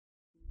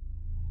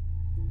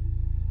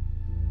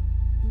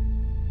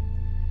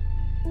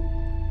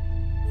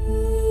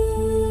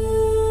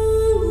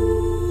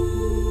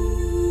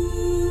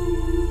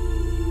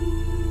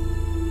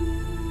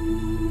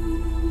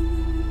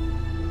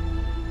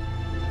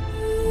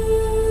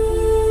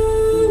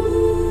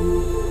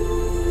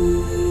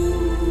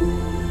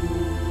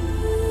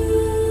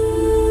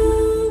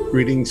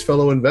Greetings,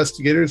 fellow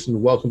investigators,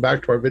 and welcome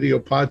back to our video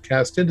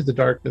podcast, Into the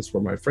Darkness,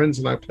 where my friends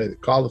and I play the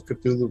Call of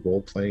Cthulhu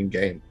role-playing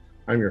game.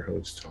 I'm your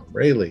host, Tom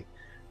Rayleigh.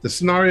 The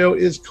scenario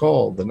is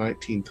called The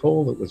 19th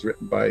Hole. It was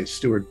written by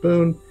Stuart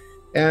Boone,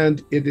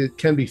 and it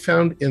can be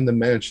found in the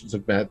Mansions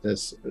of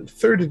Madness,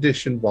 3rd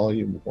edition,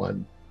 Volume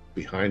 1,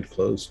 Behind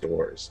Closed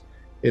Doors.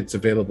 It's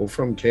available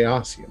from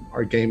Chaosium.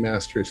 Our game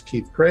master is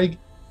Keith Craig,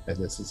 and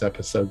this is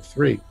episode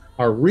 3.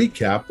 Our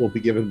recap will be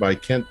given by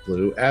Kent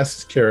Blue as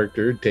his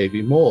character,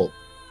 Davy Mold.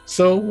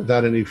 So,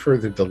 without any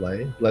further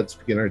delay, let's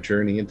begin our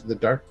journey into the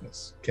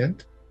darkness.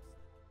 Kent?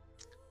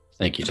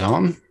 Thank you,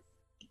 Tom.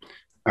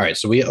 All right,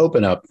 so we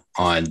open up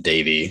on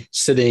Davy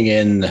sitting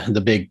in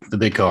the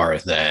big car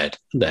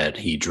that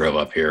he drove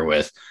up here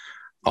with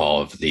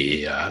all of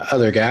the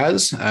other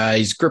guys.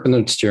 He's gripping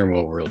the steering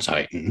wheel real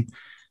tight and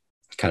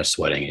kind of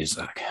sweating. He's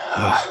like,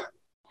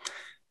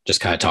 just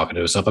kind of talking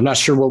to himself. I'm not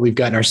sure what we've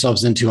gotten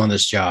ourselves into on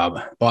this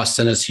job. Boss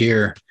sent us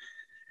here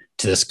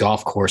to this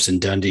golf course in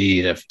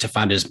Dundee to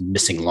find his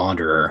missing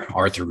launderer,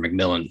 Arthur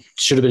McMillan.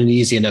 Should have been an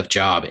easy enough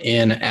job.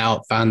 In,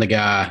 out, find the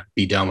guy,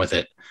 be done with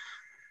it.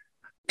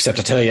 Except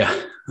I tell you,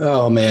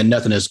 oh man,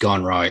 nothing has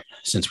gone right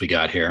since we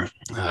got here.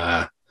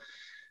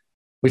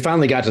 We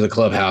finally got to the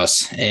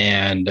clubhouse,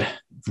 and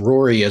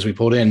Rory, as we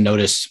pulled in,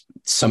 noticed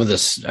some of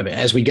this. I mean,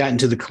 as we got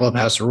into the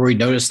clubhouse, Rory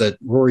noticed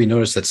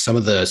that some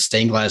of the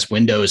stained glass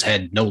windows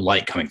had no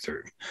light coming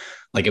through.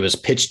 Like it was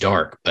pitch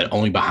dark, but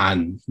only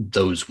behind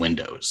those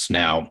windows.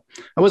 Now,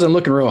 I wasn't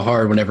looking real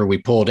hard whenever we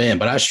pulled in,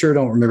 but I sure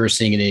don't remember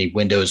seeing any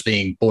windows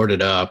being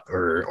boarded up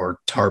or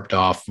tarped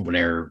off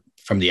whenever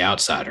from the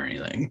outside or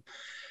anything.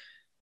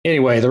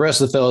 Anyway, the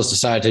rest of the fellows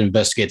decided to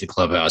investigate the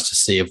clubhouse to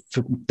see if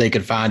they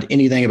could find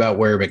anything about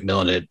where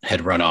McMillan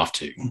had run off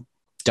to.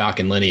 Doc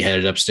and Lenny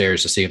headed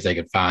upstairs to see if they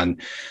could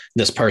find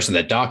this person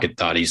that Doc had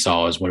thought he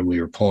saw as when we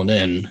were pulling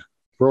in.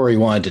 Rory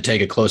wanted to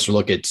take a closer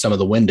look at some of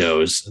the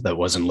windows that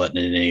wasn't letting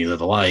in any of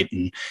the light,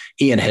 and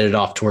Ian headed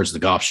off towards the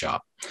golf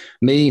shop.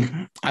 Me,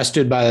 I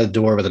stood by the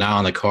door with an eye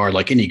on the car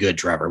like any good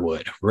driver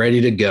would,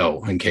 ready to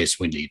go in case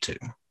we need to.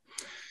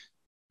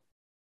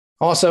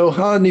 Also,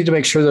 I need to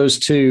make sure those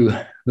two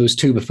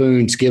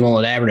buffoons, Gimmel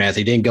and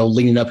Abernathy, didn't go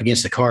leaning up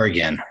against the car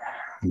again.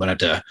 I'm going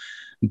to have to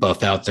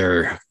buff out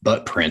their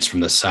butt prints from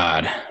the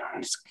side.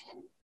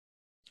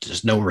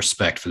 There's no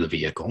respect for the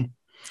vehicle.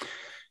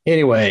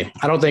 Anyway,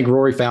 I don't think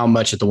Rory found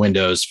much at the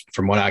windows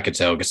from what I could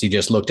tell, because he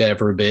just looked at it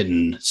for a bit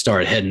and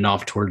started heading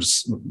off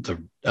towards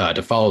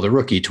to follow the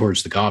rookie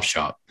towards the golf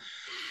shop.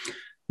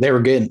 They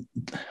were getting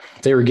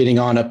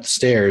on up the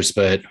stairs,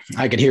 but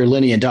I could hear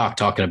Lenny and Doc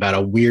talking about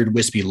a weird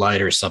wispy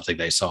light or something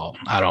they saw.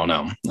 I don't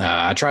know.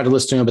 I tried to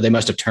listen to them, but they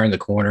must have turned the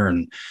corner,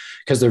 and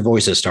because their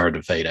voices started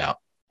to fade out.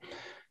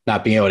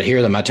 Not being able to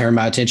hear them, I turned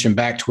my attention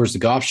back towards the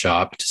golf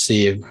shop to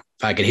see if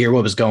I could hear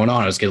what was going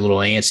on. I was getting a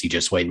little antsy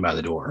just waiting by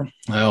the door.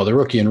 Oh, the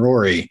rookie and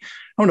Rory, I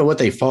don't know what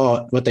they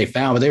found, but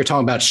they were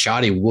talking about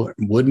shoddy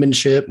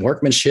workmanship,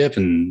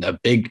 and a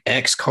big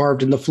X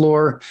carved in the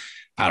floor.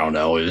 I don't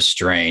know. It was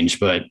strange,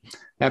 but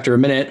after a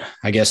minute,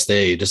 I guess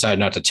they decided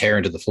not to tear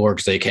into the floor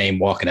because they came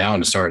walking out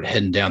and started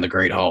heading down the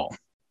Great Hall.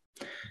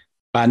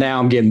 By now,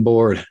 I'm getting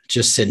bored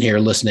just sitting here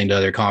listening to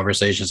other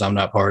conversations I'm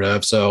not part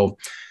of. So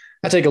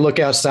I take a look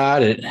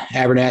outside at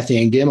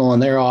Abernathy and Gimmel,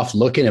 and they're off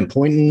looking and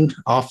pointing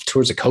off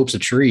towards a copse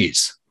of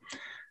trees.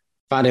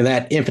 Finding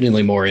that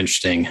infinitely more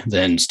interesting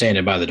than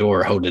standing by the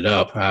door holding it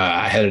up,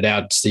 I headed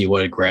out to see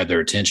what had grabbed their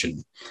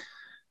attention.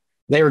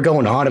 They were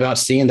going on about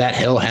seeing that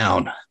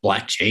hellhound,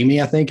 Black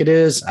Jamie, I think it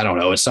is. I don't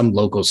know. It's some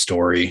local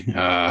story.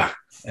 I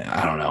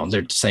don't know.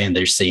 They're saying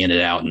they're seeing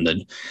it out in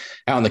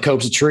the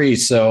copse of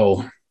trees.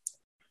 So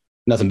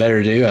nothing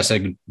better to do. I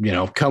said,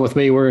 come with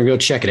me. We're going to go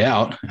check it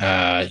out.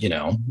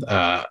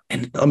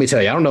 And let me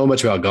tell you, I don't know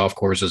much about golf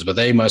courses, but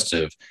they must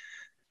have,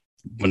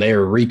 when they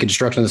were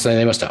reconstructing the thing,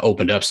 they must have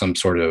opened up some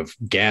sort of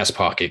gas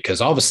pocket,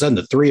 because all of a sudden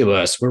the three of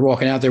us, we're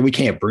walking out there, we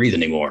can't breathe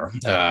anymore.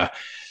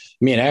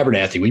 Me and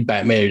Abernathy, we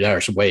made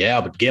our way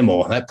out, but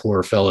Gimmel, that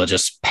poor fella,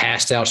 just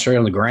passed out straight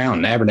on the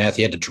ground, and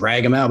Abernathy had to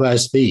drag him out by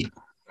his feet.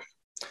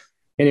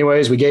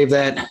 Anyways, we gave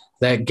that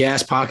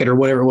gas pocket or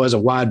whatever it was a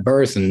wide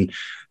berth and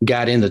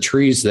got in the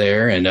trees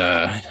there.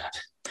 And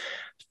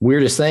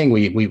weirdest thing,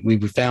 we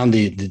found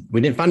we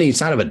didn't find any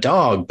sign of a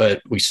dog,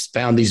 but we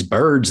found these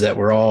birds that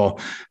were all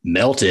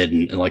melted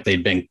and like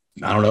they'd been,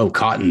 I don't know,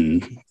 caught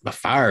in a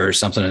fire or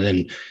something. And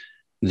then,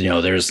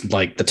 there's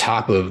like the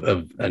top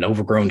of an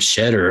overgrown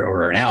shed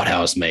or an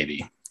outhouse,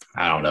 maybe.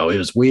 I don't know. It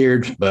was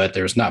weird, but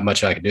there was not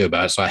much I could do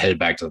about it. So I headed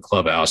back to the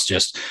clubhouse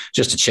just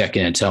to check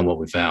in and tell them what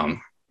we found.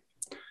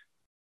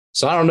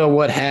 So I don't know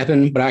what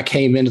happened, but I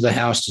came into the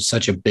house to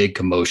such a big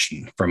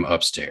commotion from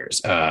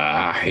upstairs.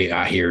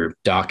 I hear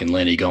Doc and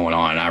Lenny going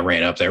on. I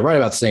ran up there right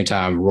about the same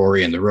time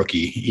Rory and the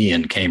rookie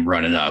Ian came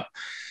running up.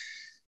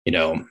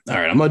 All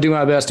right, I'm going to do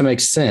my best to make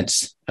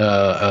sense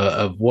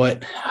of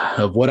what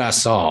I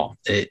saw.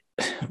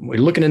 We're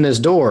looking in this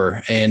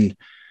door and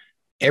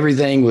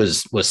everything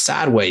was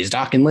sideways.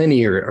 Doc and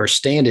Lenny are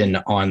standing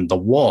on the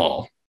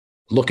wall,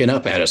 looking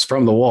up at us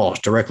from the wall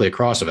directly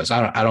across of us.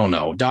 I don't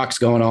know. Doc's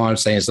going on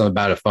saying something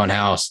about a fun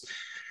house.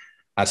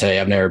 I tell you,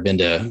 I've never been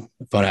to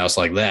a fun house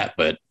like that,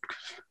 but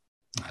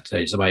I tell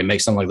you, somebody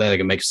makes something like that, they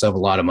can make themselves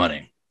a lot of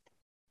money.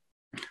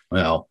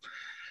 Well,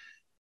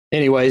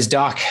 anyways,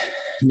 Doc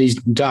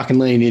and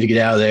Lenny need to get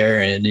out of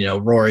there.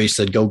 And, Rory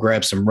said, go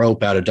grab some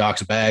rope out of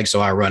Doc's bag. So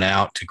I run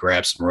out to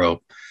grab some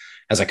rope.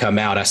 As I come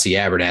out, I see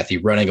Abernathy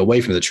running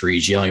away from the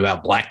trees, yelling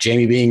about Black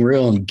Jamie being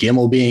real and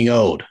Gimel being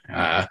owed.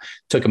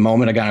 Took a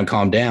moment. I got him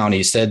calmed down.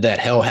 He said that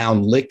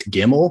hellhound licked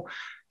Gimel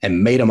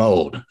and made him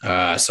owed.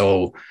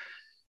 So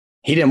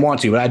he didn't want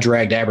to, but I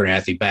dragged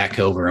Abernathy back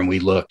over and we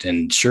looked.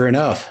 And sure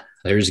enough,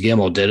 there's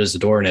Gimel, dead as the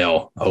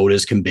doornail, owed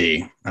as can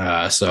be.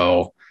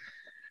 So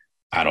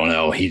I don't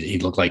know. He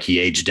looked like he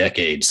aged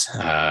decades.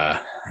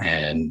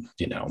 And,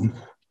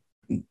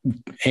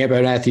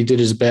 Abernathy did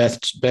his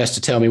best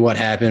to tell me what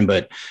happened,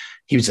 but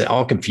he was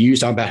all confused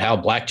talking about how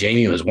Black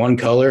Jamie was one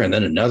color and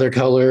then another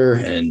color.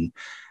 And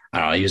I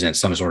don't know, he was in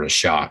some sort of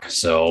shock.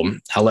 So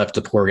I left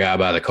the poor guy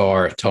by the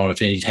car, told him if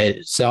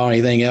he saw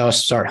anything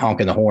else, start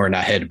honking the horn.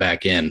 I headed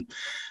back in,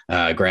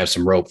 grabbed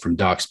some rope from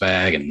Doc's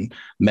bag and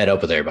met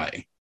up with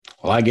everybody.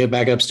 Well, I get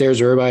back upstairs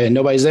to everybody and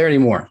nobody's there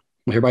anymore.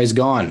 Everybody's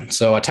gone.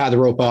 So I tied the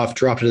rope off,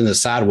 dropped it in the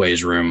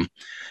sideways room,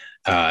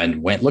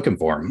 and went looking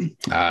for him.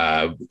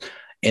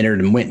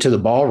 Entered and went to the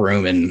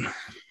ballroom, and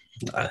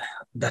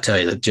I tell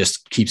you, it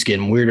just keeps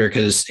getting weirder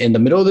because in the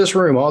middle of this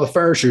room, all the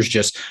furniture's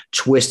just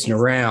twisting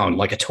around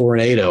like a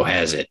tornado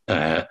has it,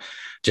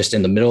 just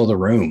in the middle of the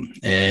room.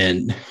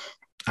 And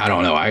I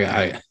don't know.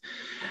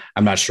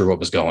 I'm not sure what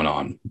was going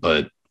on,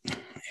 but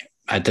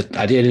I did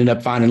end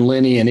up finding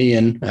Lenny and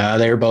Ian.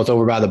 They were both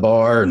over by the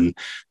bar and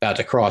about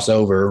to cross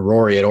over.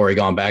 Rory had already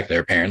gone back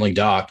there. Apparently,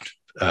 Doc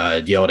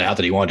yelled out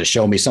that he wanted to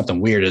show me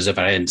something weird, as if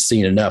I hadn't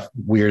seen enough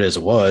weird as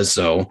it was.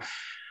 So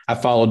I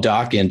followed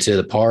Doc into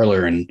the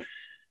parlor and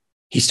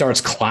he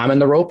starts climbing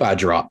the rope I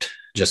dropped,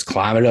 just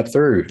climbing up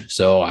through.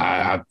 So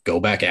I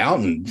go back out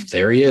and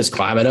there he is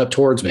climbing up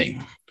towards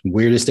me.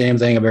 Weirdest damn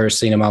thing I've ever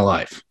seen in my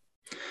life.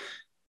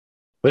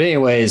 But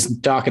anyways,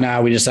 Doc and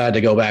I, we decided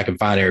to go back and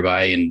find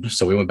everybody. And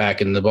so we went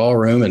back in the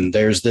ballroom and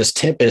there's this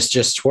tempest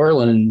just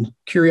swirling and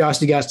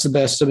curiosity got the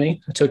best of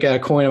me. I took out a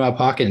coin in my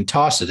pocket and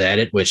tossed it at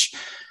it, which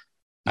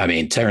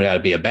turned out to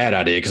be a bad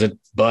idea because it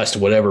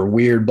busted whatever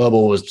weird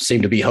bubble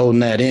seemed to be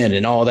holding that in,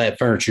 and all that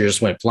furniture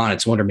just went flying.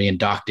 It's a wonder me and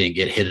Doc didn't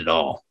get hit at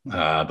all,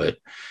 but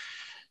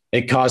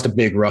it caused a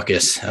big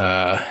ruckus.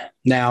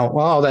 Now,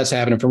 while all that's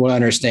happening, from what I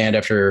understand,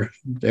 after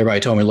everybody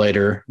told me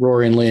later,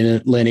 Rory and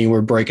Lenny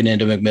were breaking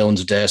into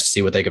Macmillan's desk to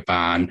see what they could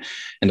find,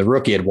 and the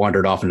rookie had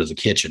wandered off into the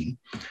kitchen.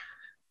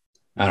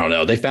 I don't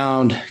know. They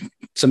found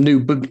some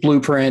new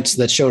blueprints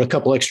that showed a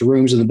couple extra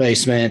rooms in the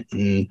basement.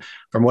 And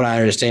from what I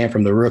understand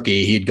from the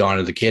rookie, he'd gone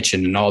to the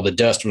kitchen and all the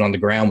dust on the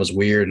ground was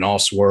weird and all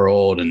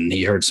swirled. And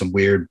he heard some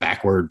weird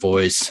backward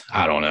voice.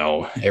 I don't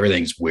know.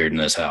 Everything's weird in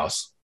this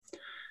house.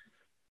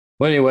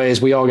 Well,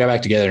 anyways, we all got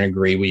back together and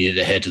agreed we needed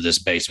to head to this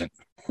basement,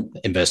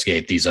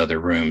 investigate these other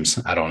rooms.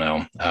 I don't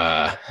know.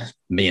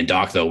 Me and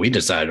Doc, though, we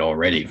decided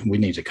already we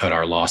need to cut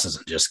our losses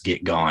and just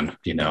get gone,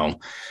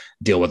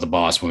 deal with the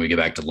boss when we get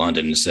back to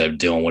London instead of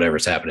dealing with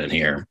whatever's happening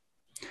here.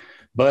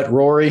 But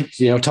Rory,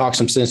 talked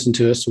some sense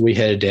into us. So we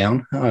headed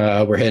down.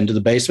 We're heading to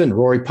the basement.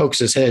 Rory pokes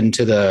his head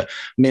into the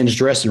men's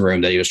dressing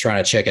room that he was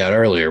trying to check out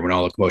earlier when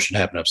all the commotion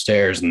happened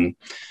upstairs. And,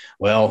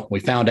 well, we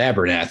found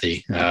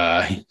Abernathy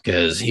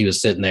because he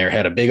was sitting there,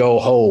 had a big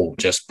old hole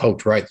just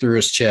poked right through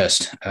his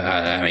chest.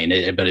 But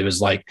it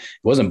was like,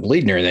 it wasn't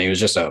bleeding or anything. It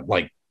was just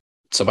like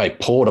somebody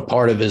pulled a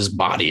part of his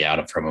body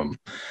out from him.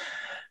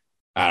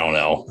 I don't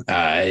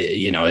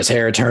know. His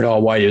hair turned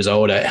all white. He was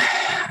old.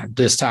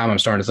 This time I'm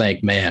starting to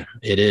think, man,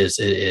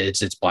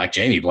 it's Black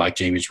Jamie. Black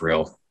Jamie's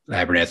real.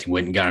 Abernathy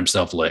went and got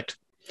himself licked.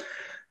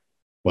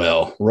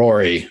 Well,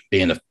 Rory,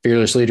 being the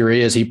fearless leader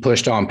he is, he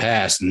pushed on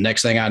past. And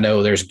next thing I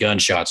know, there's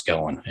gunshots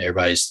going.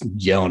 Everybody's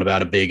yelling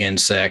about a big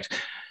insect.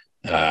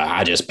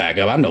 I just back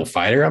up. I'm no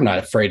fighter. I'm not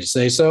afraid to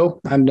say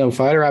so. I'm no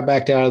fighter. I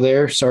backed out of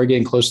there, started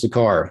getting close to the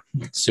car.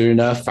 Soon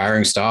enough,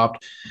 firing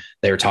stopped.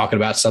 They were talking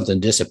about something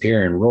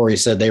disappearing. Rory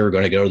said they were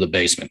going to go to the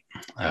basement.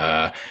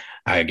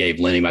 I gave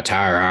Lenny my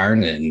tire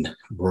iron, and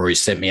Rory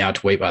sent me out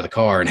to wait by the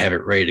car and have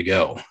it ready to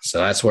go. So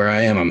that's where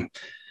I am. I'm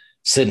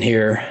sitting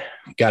here,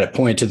 got it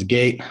pointed to the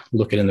gate,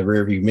 looking in the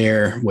rearview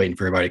mirror, waiting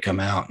for everybody to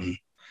come out, and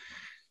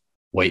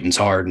waiting's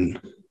hard.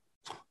 And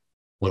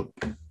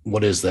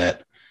what is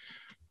that?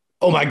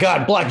 Oh my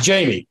God, Black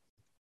Jamie.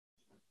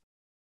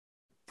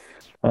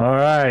 All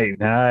right.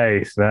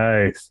 Nice.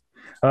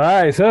 All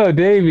right. So,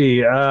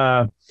 Davey,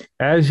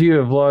 as you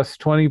have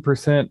lost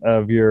 20%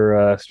 of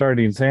your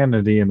starting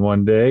sanity in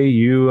one day,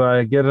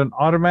 you get an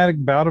automatic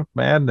bout of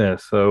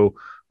madness. So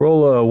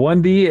roll a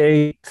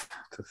 1d8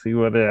 to see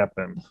what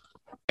happens.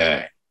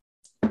 Okay.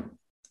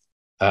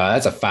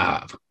 That's a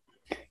 5.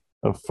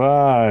 A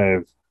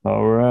 5.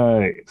 All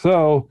right.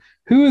 So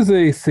who is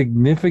a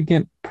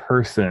significant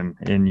person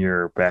in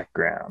your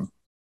background?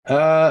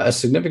 A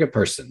significant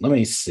person. Let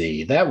me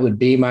see. That would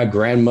be my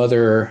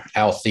grandmother,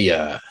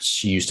 Althea.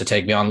 She used to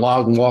take me on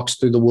long walks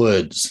through the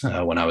woods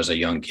when I was a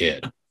young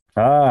kid.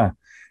 Well,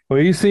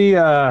 you see,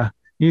 as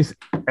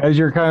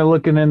you're kind of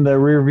looking in the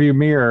rearview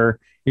mirror,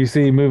 you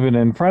see moving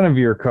in front of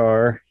your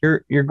car,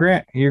 your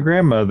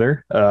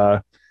grandmother.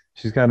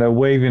 She's kind of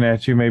waving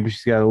at you. Maybe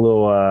she's got a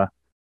little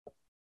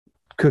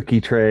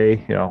cookie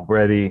tray,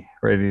 ready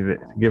to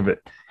give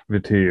it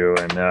to you.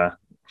 And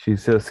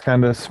she's just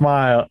kind of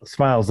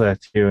smiles at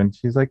you, and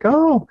she's like,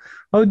 "Oh,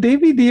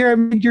 Davy dear, I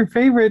made your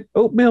favorite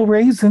oatmeal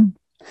raisin."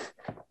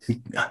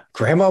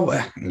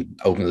 Grandma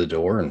opened the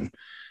door and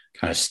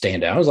kind of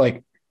stand out. I was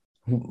like,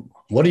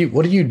 what are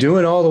you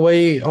doing all the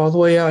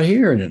way out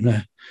here?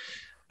 And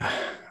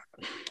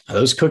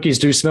those cookies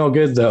do smell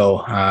good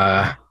though.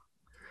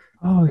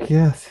 Oh,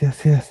 yes.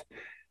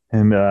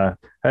 And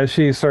as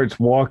she starts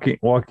walking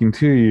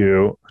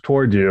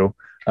toward you,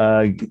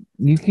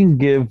 you can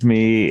give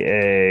me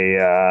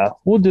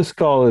we'll just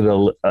call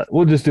it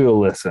we'll just do a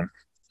listen.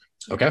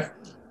 Okay.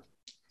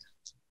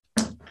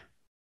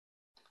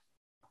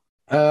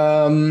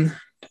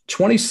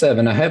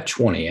 27. I have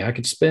 20. I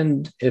could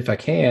spend, if I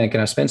can.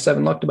 Can I spend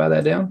 7 luck to buy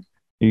that down?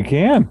 You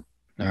can.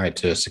 All right,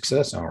 to a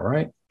success. All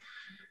right.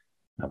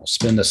 I will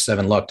spend the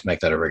 7 luck to make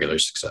that a regular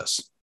success.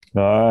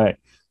 All right.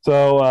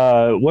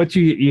 So what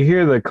you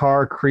hear the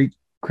car creak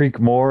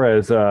more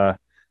as the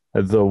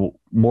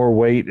more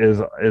weight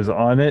is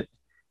on it,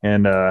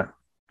 and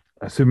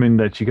assuming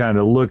that you kind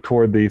of look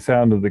toward the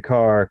sound of the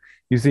car,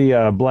 you see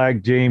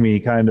Black Jamie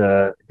kind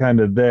of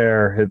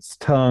there. Its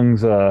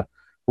tongue's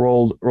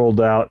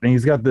rolled out, and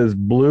he's got this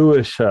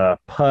bluish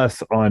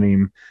pus on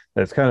him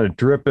that's kind of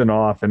dripping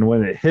off, and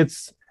when it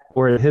hits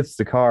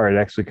the car, it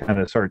actually kind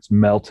of starts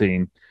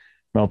melting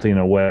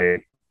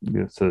away.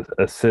 It's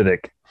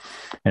acidic,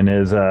 and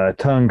his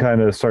tongue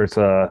kind of starts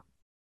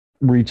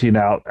reaching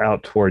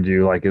out toward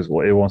you, like it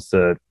wants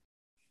to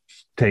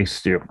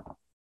taste you.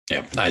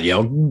 Yeah, I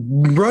yell,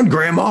 "Run,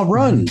 Grandma,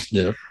 run!"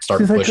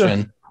 Start pushing.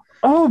 Like,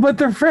 oh, but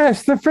they're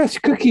fresh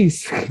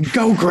cookies.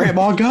 Go,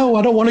 Grandma, go!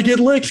 I don't want to get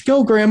licked.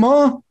 Go,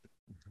 Grandma.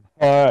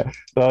 All right,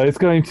 so it's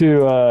going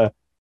to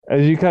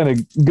as you kind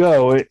of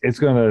go, its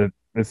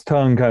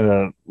tongue kind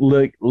of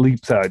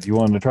leaps out. You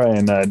want to try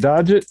and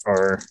dodge it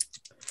or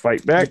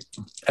fight back?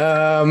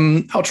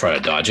 I'll try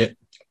to dodge it.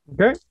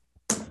 Okay.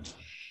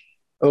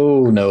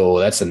 Oh no,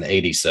 that's an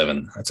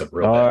 87. That's a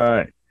real bad. All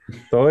right.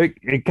 So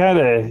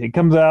it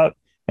comes out,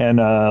 and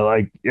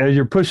like as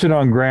you're pushing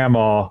on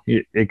Grandma,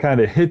 it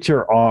kind of hits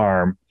your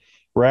arm,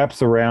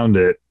 wraps around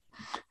it,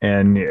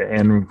 and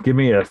give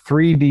me a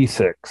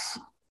 3d6.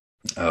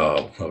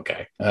 Oh,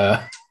 okay.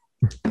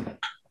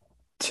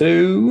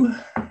 2,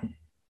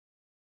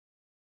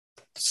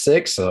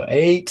 6, so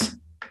 8.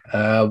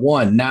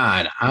 1,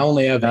 9. I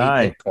only have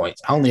 8 hit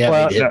points. I only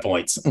have 8 hit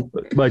points.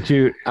 But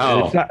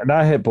it's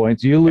not hit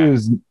points. You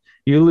lose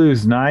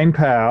 9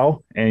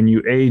 POW, and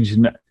you age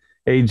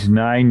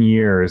 9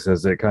 years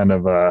as it kind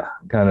of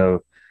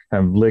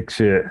licks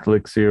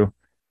you.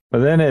 But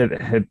then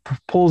it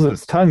pulls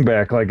its tongue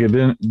back like it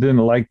didn't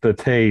like the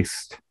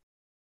taste.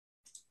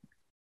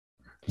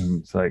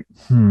 And it's like,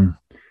 and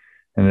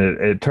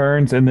it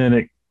turns, and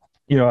then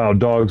how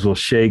dogs will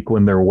shake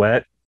when they're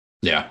wet.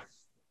 Yeah.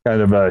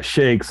 Kind of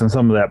shakes, and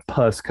some of that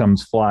pus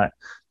comes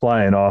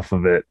flying off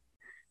of it.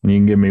 And you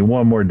can give me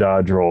one more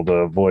dodge roll to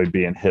avoid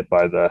being hit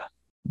by the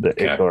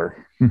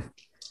ichor.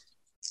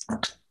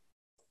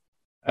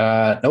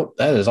 Nope.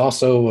 That is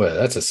also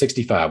that's a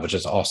 65, which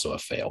is also a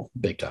fail,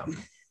 big time.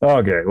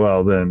 Okay,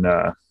 well then,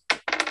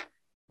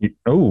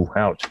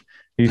 ouch!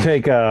 You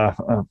take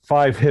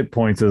 5 hit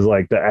points as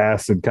like the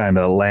acid kind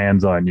of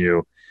lands on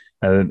you,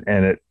 and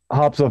it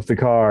hops off the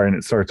car and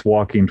it starts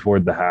walking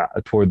toward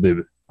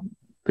the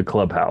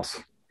clubhouse.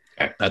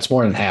 Okay, that's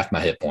more than half my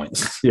hit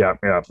points. Yeah.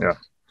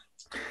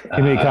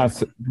 Give me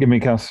a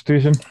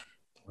Constitution.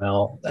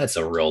 Well, that's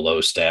a real low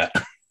stat.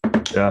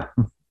 Yeah.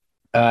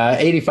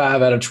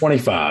 85 out of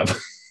 25.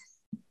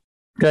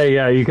 Okay,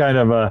 yeah, you kind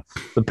of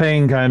the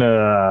pain kind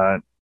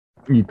of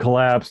you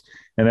collapse,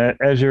 and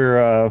as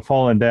you're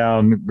falling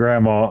down,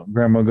 Grandma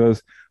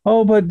goes,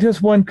 "Oh, but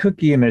just one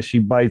cookie," and as she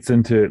bites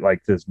into it,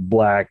 like this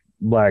black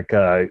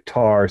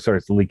tar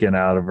starts leaking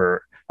out of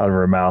her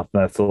mouth.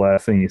 And that's the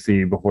last thing you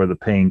see before the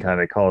pain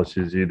kind of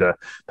causes you to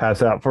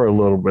pass out for a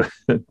little bit.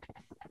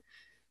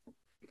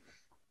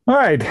 All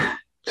right,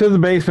 to the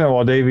basement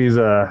while Davy's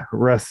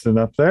resting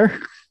up there.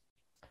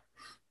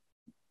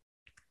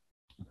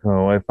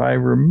 So if I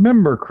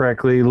remember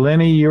correctly,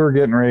 Lenny, you were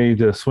getting ready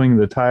to swing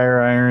the tire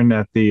iron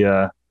at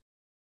the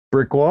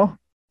brick wall.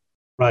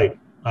 Right.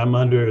 I'm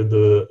underneath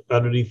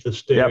the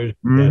stairs, at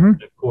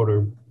the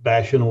corner,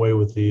 bashing away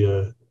with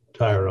the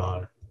tire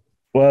on.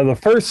 Well, the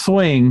first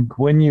swing,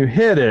 when you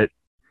hit it,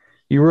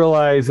 you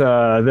realize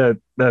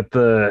that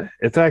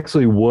it's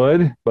actually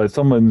wood, but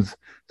someone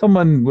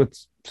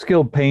with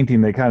skilled painting,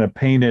 they kind of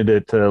painted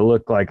it to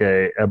look like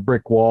a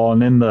brick wall,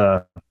 and in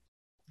the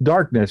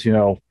darkness,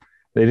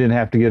 they didn't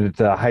have to get it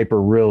to hyper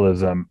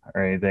realism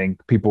or anything.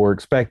 People were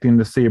expecting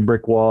to see a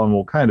brick wall, and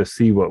we'll kind of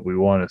see what we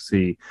want to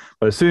see.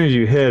 But as soon as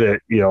you hit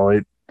it,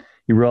 you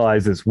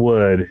realize it's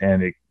wood,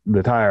 and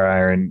the tire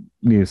iron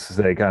needs to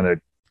say kind of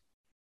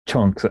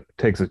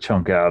takes a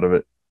chunk out of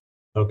it.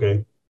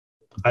 Okay.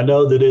 I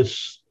know that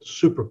it's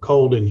super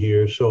cold in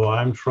here, so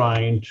I'm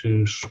trying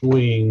to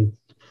swing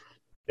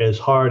as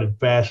hard and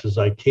fast as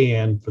I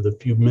can for the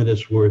few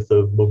minutes worth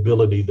of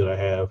mobility that I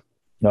have.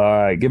 All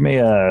right, give me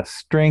a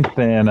strength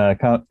and a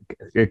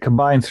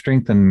combined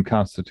strength and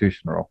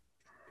constitution roll.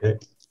 Okay.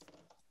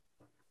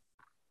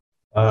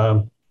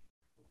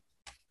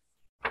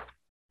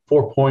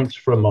 4 points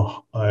from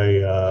a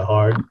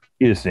hard.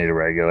 You just need a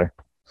regular.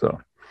 So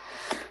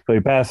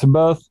you pass them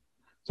both.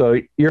 So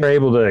you're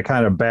able to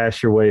kind of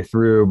bash your way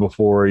through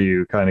before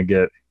you kind of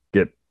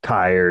get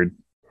tired.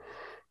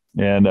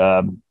 And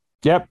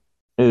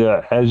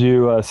as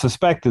you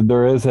suspected,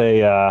 there is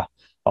a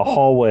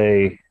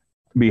hallway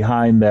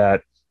behind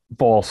that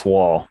false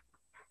wall.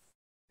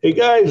 Hey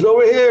guys,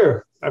 over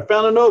here! I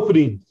found an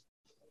opening.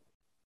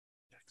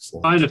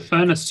 Find a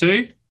furnace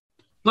too.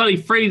 Bloody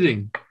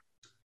freezing.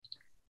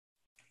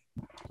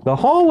 The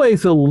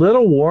hallway's a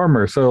little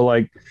warmer, so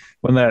like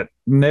when that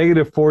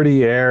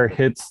 -40 air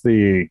hits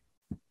the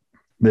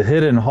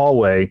hidden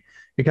hallway,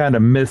 it kind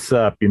of mists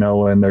up,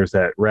 when there's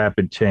that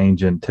rapid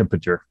change in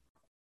temperature.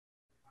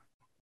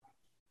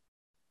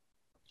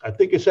 I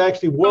think it's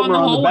actually warmer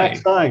on the back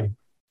side.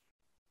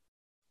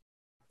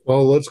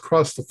 Well, let's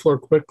cross the floor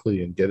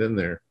quickly and get in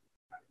there.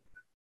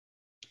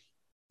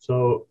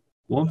 So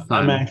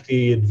I'm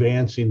actually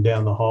advancing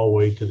down the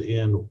hallway to the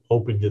end,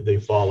 hoping that they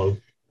follow.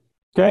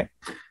 Okay.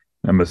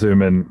 I'm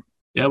assuming.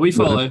 Yeah, we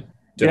follow.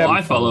 Yeah,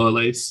 I follow at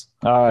least.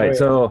 All right.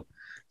 So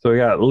we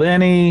got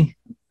Lenny,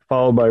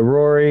 followed by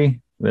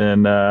Rory,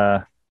 then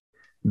Doc.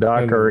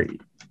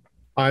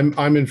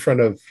 I'm in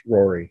front of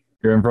Rory.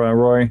 You're in front of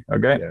Rory?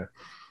 Okay. Yeah.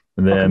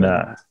 And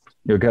then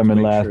you'll come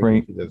in last,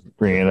 bring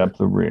it up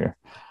the rear.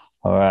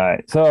 All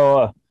right.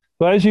 So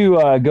as you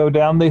go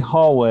down the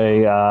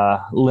hallway,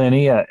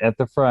 Lenny, at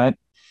the front,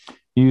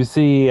 you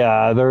see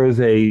there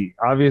is a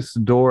obvious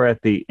door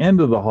at the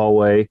end of the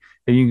hallway,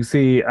 and you can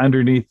see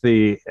underneath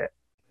the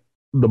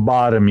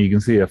bottom, you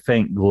can see a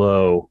faint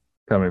glow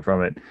coming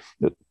from it.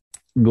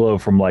 Glow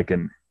from like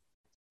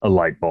a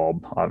light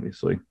bulb,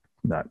 obviously,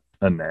 not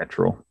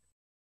unnatural.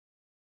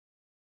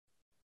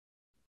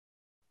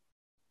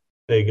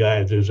 Hey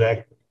guys, there's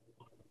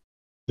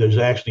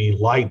actually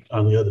light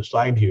on the other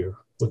side here.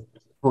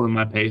 Pulling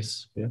my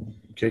pace. Yeah,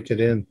 kick it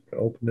in,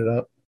 open it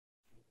up.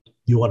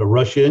 You want to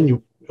rush in?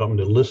 You want me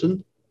to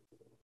listen?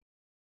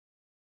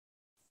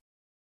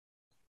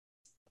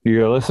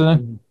 You're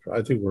listening?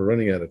 I think we're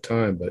running out of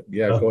time, but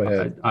yeah, go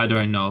ahead. I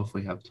don't know if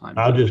we have time.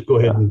 I'll just go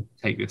ahead and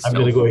take this. I'm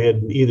going to go ahead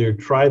and either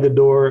try the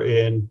door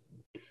and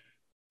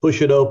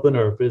push it open,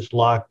 or if it's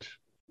locked,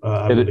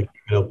 I'm going to keep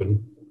it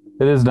open.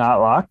 It is not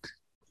locked.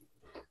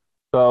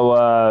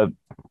 So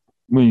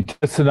when you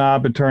twist the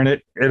knob and turn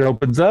it, it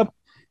opens up.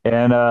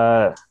 And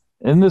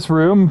in this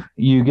room,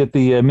 you get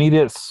the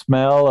immediate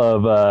smell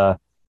of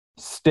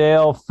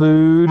stale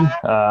food,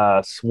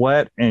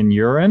 sweat, and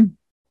urine.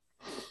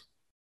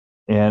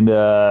 And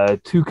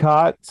two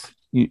cots.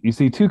 You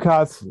see two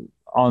cots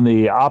on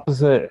the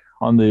opposite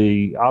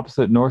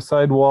north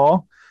side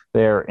wall.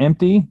 They are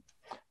empty.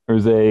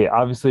 There's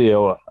obviously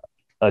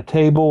a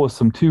table with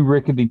some two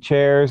rickety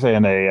chairs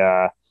and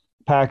a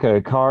pack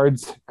of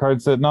cards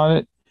sitting on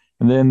it.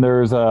 And then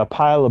there's a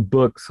pile of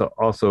books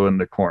also in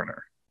the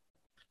corner.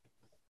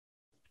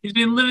 He's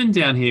been living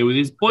down here with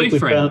his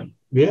boyfriend.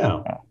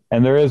 Yeah.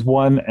 And there is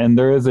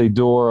a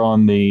door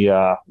on the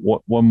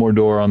one more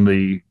door on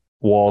the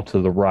wall to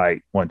the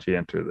right once you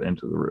enter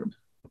into the room.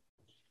 I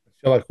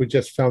feel like we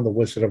just found the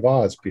Wizard of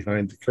Oz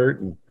behind the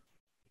curtain.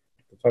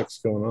 What the fuck's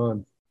going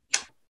on?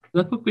 Has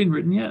that book been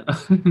written yet? I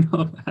don't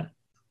know that.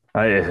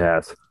 It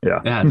has. Yeah.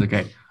 It has.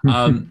 Okay.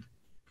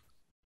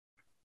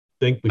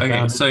 Think we okay.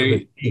 found So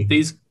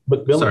these.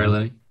 McMillan. Sorry,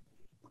 Lenny.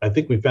 I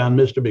think we found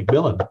Mr.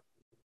 McMillan.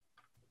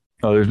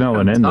 Oh, there's no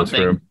one in this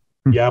room.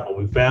 Yeah, but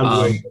we found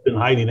where he's been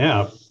hiding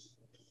out.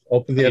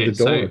 Open the other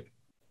door.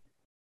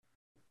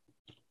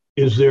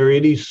 Is there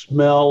any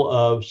smell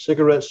of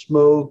cigarette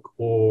smoke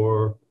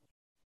or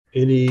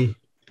any?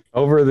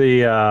 Over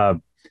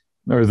the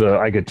there's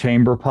a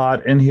chamber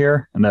pot in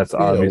here, and that's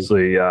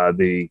obviously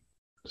the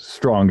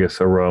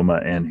strongest aroma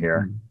in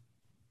here.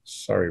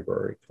 Sorry,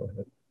 Rory. Go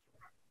ahead.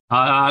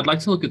 I'd like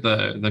to look at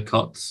the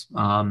cots,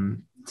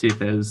 see if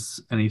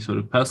there's any sort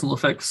of personal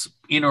effects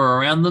in or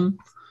around them.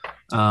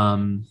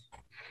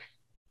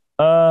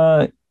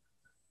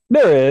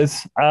 There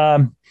is.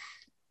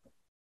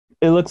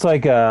 It looks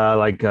like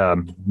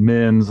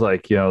men's,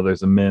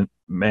 there's a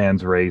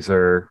man's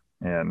razor,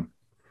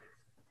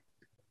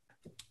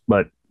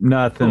 but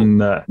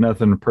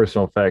nothing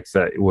personal effects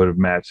that would have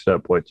matched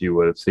up what you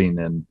would have seen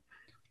in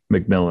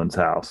McMillan's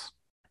house.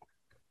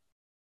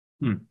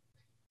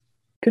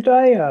 Could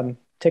I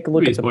take a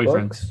look at the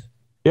books?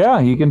 Yeah,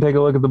 you can take a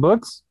look at the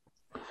books.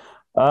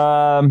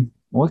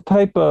 What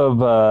type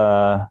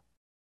of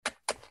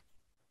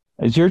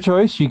it's your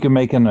choice. You can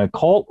make an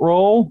occult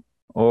roll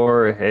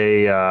or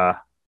a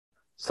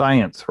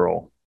science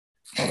roll.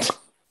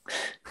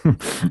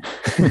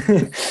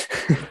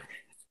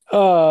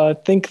 I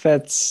think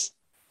that's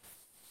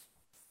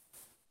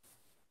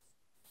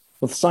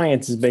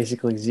science is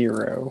basically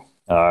 0.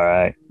 All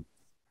right.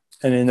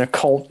 And then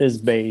occult is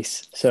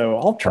base. So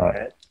I'll try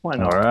it. Why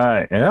not? All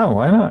right. Yeah,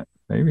 why not?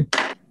 maybe.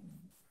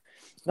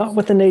 Not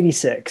with an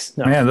 86.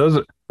 No, Man, those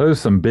are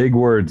some big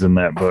words in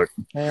that book.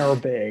 they are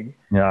big.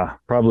 Yeah,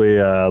 probably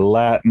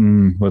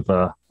Latin with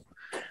a,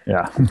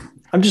 yeah.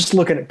 I'm just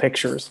looking at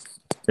pictures.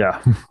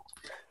 Yeah.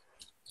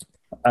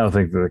 I don't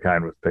think they're the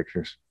kind with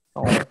pictures.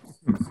 Oh.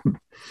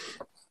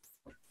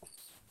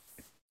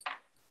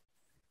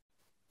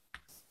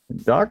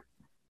 Doc?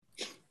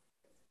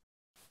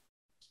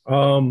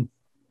 I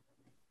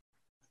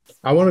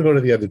want to go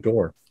to the other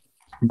door.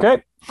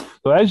 Okay.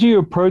 So as you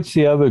approach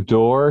the other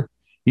door,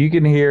 you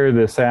can hear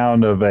the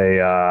sound of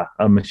a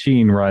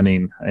machine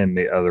running in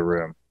the other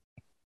room.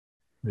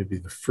 Maybe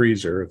the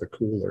freezer or the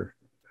cooler.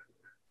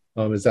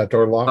 Is that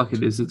door locked?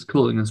 Fuck it is. It's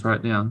cooling us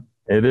right down.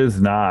 It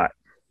is not.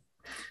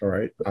 All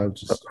right. I'll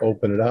just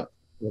open it up.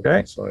 Look Okay.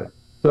 outside.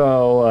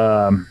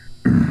 So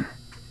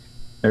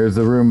there's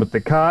the room with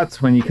the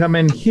cots. When you come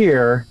in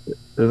here,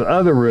 this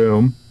other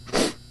room,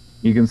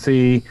 you can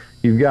see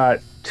you've got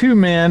two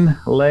men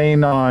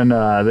laying on,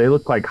 they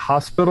look like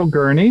hospital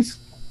gurneys.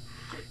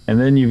 And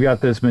then you've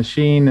got this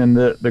machine in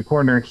the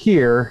corner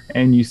here,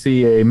 and you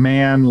see a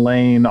man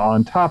laying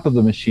on top of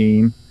the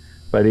machine,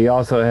 but he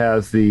also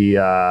has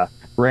the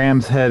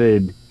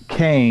ram's-headed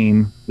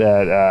cane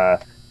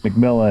that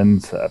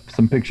Macmillan's,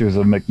 some pictures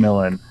of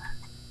Macmillan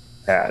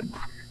had.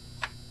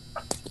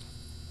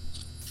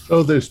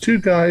 So there's two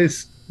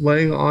guys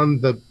laying on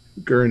the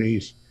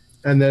gurneys,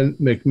 and then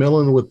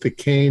Macmillan with the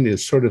cane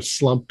is sort of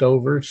slumped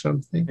over or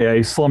something. Yeah,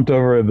 he slumped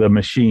over the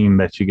machine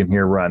that you can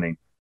hear running.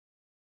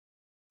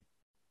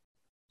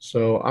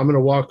 So I'm going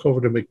to walk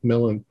over to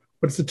Macmillan.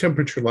 What's the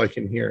temperature like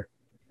in here?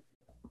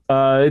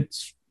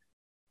 It's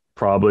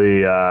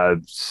probably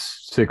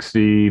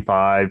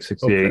 65,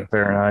 68 Okay.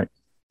 Fahrenheit.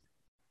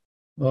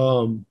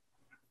 So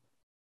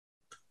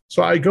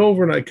I go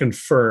over and I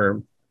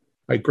confirm.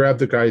 I grab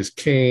the guy's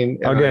cane.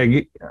 And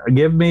Okay,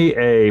 give me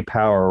a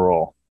power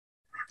roll.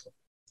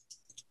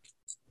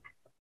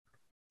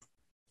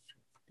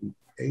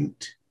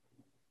 8.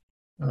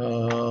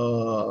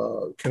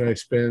 Can I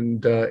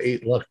spend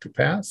 8 luck to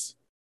pass?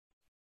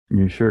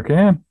 You sure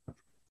can.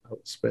 I'll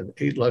spend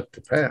 8 luck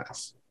to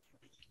pass.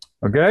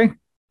 Okay.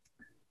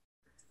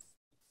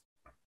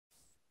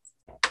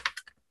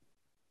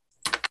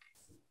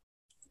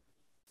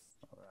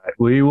 All right.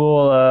 We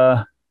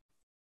will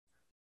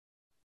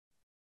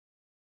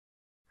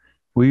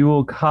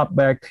hop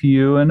back to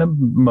you in a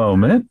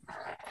moment.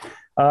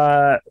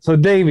 So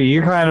Davey,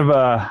 you're kind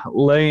of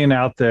laying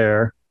out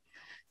there,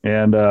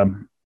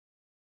 and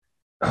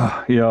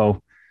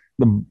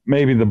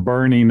maybe the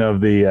burning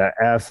of the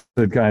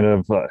acid kind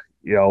of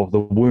the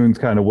wounds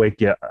kind of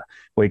wake you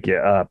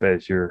up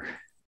as you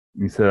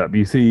sit up.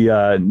 You see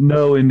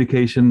no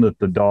indication that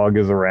the dog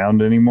is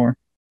around anymore.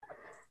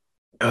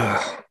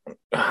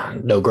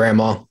 No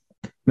grandma.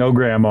 No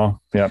grandma.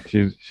 Yep,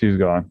 she's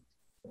gone.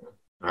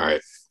 All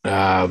right.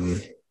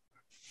 I'm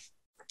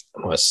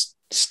gonna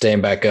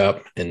stand back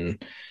up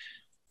and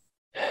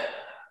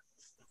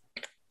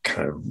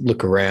kind of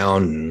look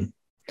around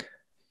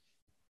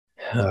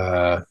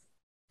and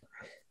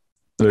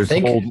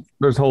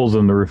There's holes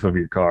in the roof of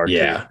your car.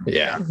 Yeah.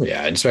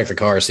 Inspect the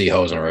car, see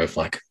holes in the roof.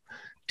 Like,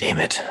 damn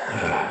it.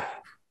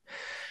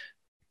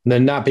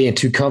 Then, not being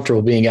too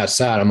comfortable being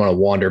outside, I'm going to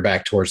wander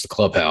back towards the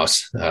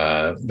clubhouse,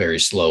 very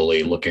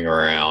slowly, looking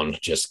around,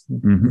 just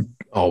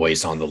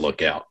always on the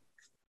lookout.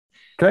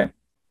 Okay.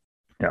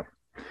 Yeah.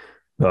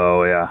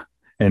 Oh yeah,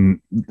 and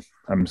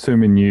I'm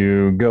assuming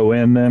you go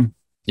in then.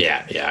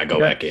 Yeah. I go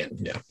back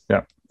in.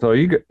 Yeah. So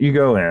you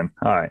go in.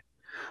 All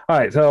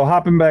right. So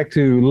hopping back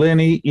to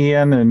Lenny,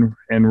 Ian,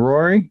 and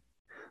Rory.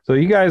 So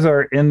you guys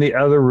are in the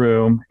other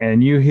room,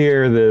 and you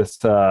hear this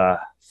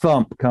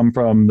thump come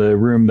from the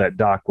room that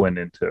Doc went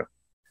into.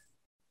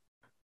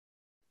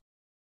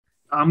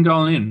 I'm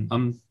going in.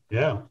 I'm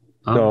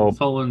So-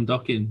 following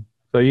Doc in.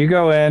 So you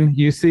go in,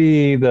 you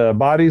see the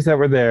bodies that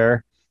were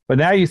there, but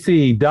now you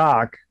see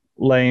Doc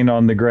laying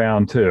on the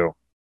ground too.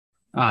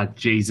 Ah,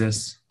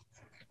 Jesus.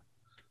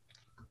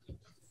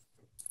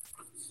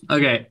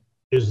 Okay.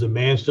 Is the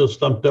man still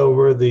stumped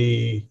over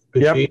the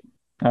machine?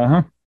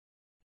 Uh-huh.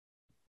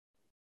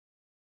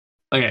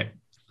 Okay.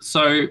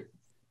 So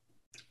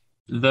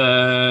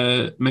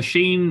the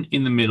machine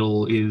in the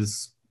middle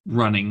is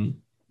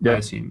running, I Yep.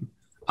 assume.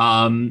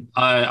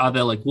 Are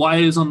there like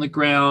wires on the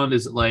ground?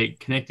 Is it like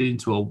connected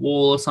into a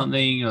wall or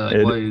something? Or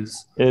like, what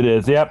is? It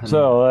is. Yep.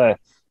 So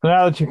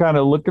now that you're kind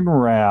of looking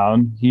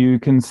around, you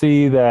can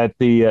see that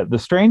the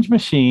strange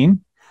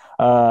machine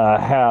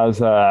has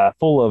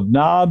full of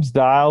knobs,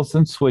 dials,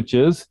 and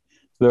switches.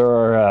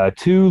 There are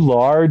two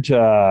large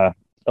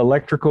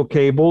electrical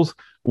cables.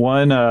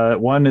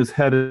 One is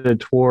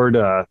headed toward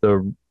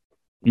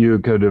you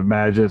could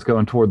imagine it's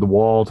going toward the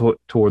wall,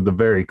 toward the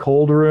very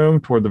cold room,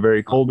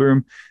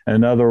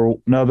 and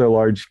another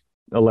large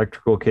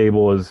electrical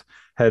cable is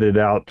headed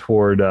out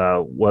toward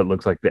what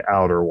looks like the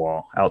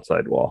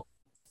outside wall.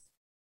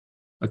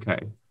 Okay.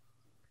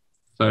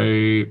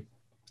 So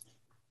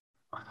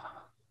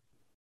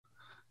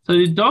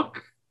did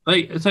Doc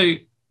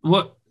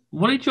what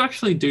what did you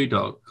actually do,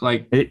 Doc?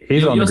 Like,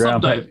 He's on the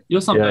ground.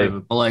 You're slumped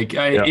over, but like,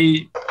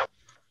 I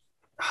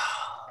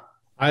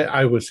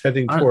was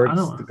heading towards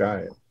the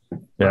guy.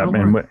 Yeah,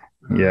 man.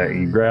 Yeah,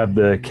 you grab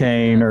the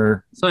cane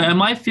or. So,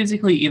 am I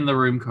physically in the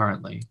room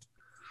currently?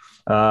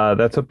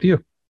 That's up to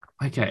you.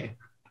 Okay,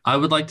 I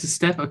would like to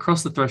step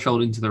across the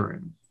threshold into the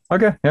room.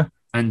 Okay, yeah.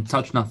 And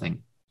touch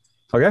nothing.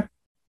 Okay.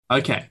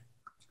 Okay.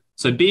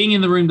 So being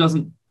in the room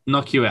doesn't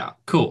knock you out.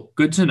 Cool.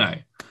 Good to know.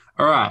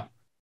 All right.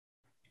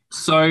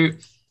 So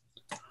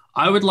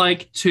I would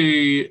like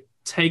to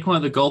take one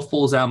of the golf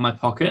balls out of my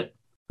pocket.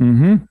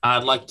 Mm-hmm.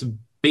 I'd like to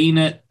beam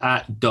it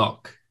at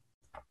Doc.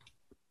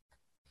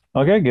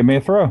 Okay, give me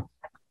a throw.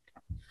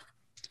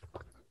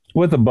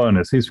 With a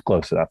bonus. He's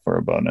close enough for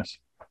a bonus.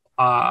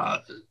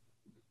 I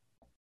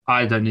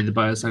don't need the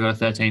bonus. I got a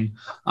 13.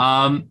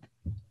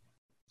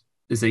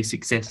 Is a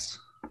success.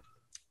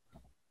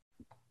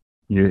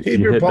 Keep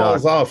your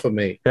balls off of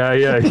me. Yeah.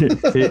 You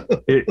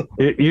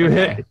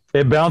hit.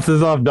 It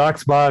bounces off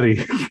Doc's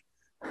body.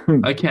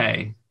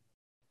 Okay.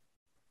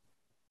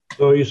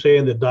 So are you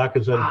saying that Doc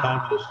is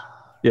unconscious?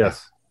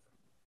 Yes.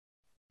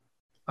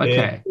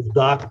 Okay. And is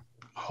Doc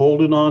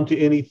holding on to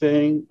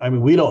anything? I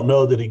mean, we don't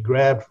know that he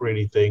grabbed for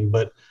anything,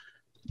 but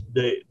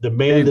the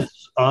man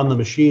that's on the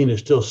machine is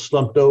still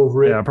slumped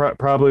over it. Yeah,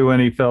 probably when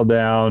he fell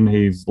down,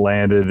 he's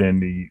landed,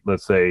 and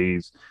let's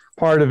say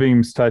part of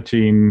him's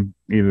touching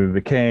either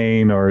the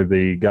cane or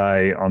the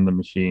guy on the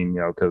machine,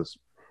 because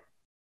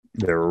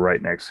they were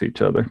right next to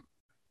each other.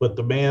 But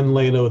the man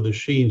laying over the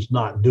machine's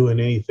not doing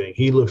anything.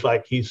 He looks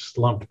like he's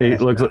slumped. He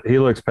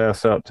looks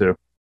passed out too.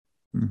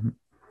 Mm-hmm.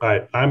 All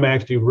right, I'm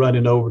actually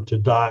running over to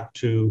Doc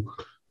to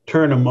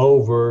turn him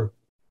over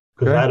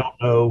because I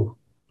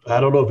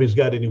don't know if he's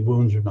got any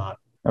wounds or not.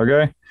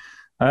 Okay.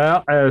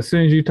 As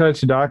soon as you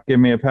touch Doc, give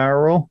me a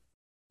power roll.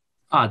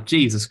 Ah,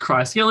 Jesus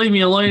Christ. You leave me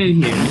alone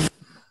in here.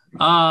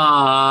 Okay.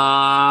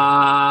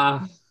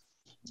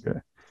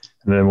 And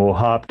then we'll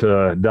hop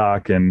to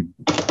Doc and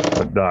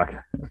put Doc.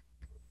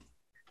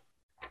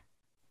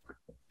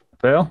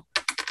 Fail?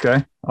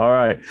 Okay. All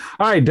right,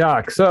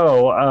 Doc.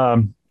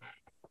 So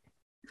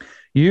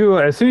you,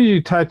 as soon as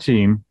you touch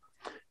him,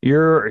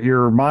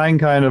 your mind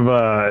kind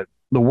of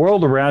the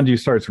world around you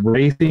starts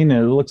racing,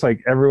 and it looks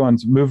like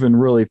everyone's moving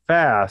really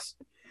fast.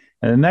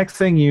 And the next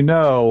thing you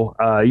know,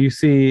 you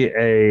see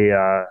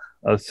a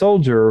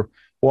soldier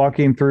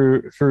walking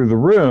through the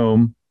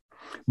room,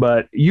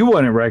 but you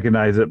wouldn't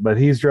recognize it. But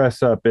he's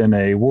dressed up in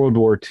a World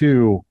War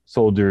II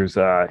soldier's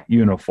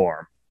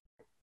uniform.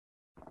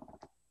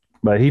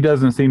 But he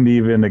doesn't seem to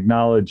even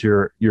acknowledge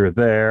you're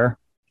there.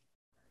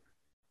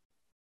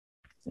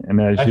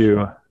 And as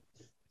you,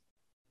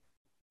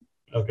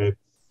 okay.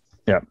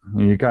 Yeah,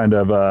 you kind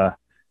of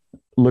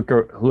look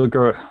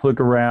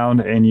around,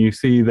 and you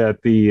see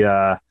that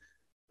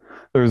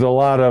there's a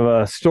lot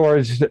of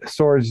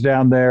storage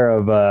down there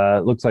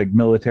of looks like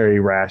military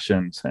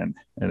rations and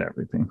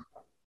everything.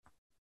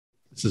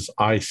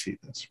 I see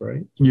this,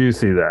 right? You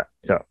see that,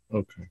 yeah.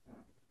 Okay.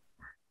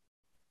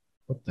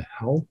 What the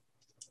hell?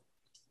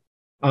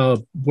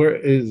 Where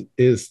is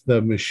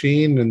the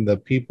machine and the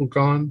people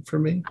gone for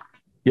me?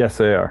 Yes,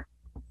 they are.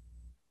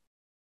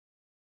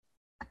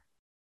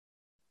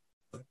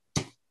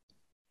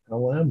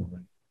 How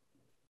am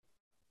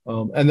I?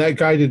 And that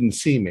guy didn't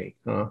see me,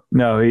 huh?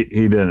 No, he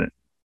didn't.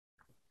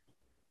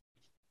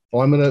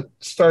 Well, I'm going to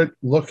start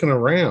looking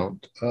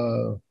around.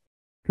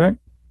 Okay.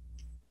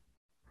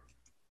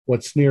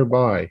 What's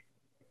nearby?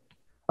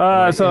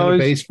 So in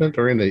the basement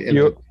or in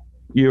the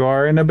you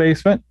are in a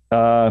basement.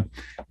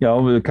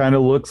 It kind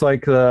of looks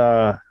like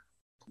the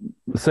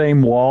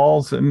same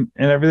walls and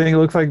everything. It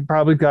looks like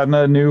probably gotten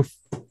a new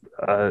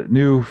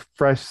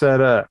fresh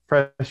set of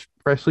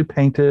freshly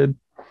painted.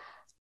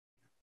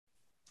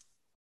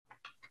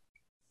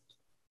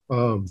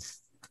 Well,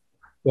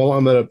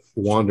 I'm going to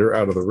wander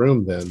out of the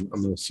room then.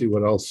 I'm going to see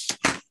what else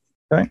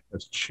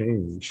has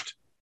changed.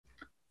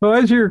 Well,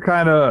 as you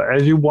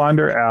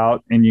wander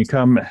out and you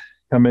come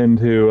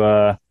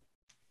into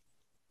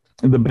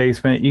the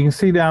basement, you can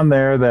see down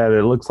there that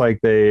it looks like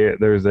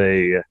there's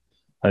a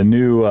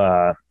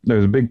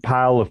big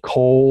pile of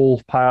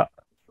coal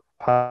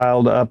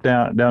piled up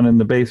down in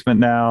the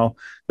basement now.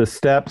 The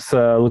steps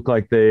look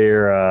like they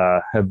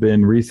have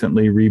been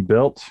recently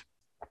rebuilt.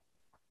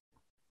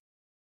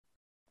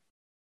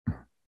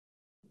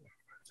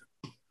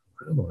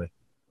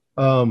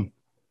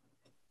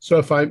 So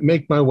if I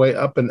make my way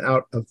up and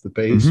out of the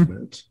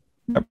basement,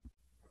 Yep.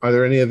 Are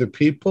there any other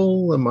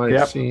people? Am I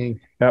Yep. seeing?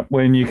 Yep.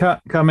 When you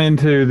come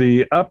into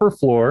the upper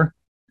floor,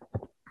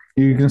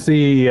 you can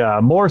see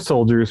more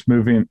soldiers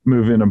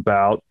moving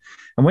about.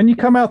 And when you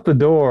come out the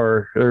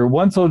door,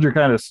 one soldier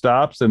kind of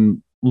stops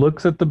and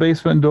looks at the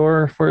basement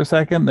door for a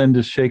second, then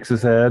just shakes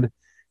his head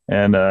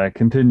and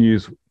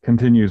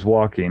continues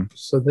walking.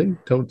 So they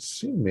don't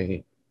see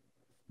me.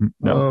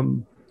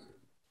 No.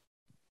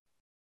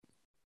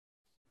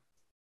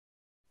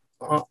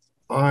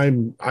 I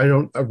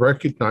don't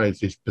recognize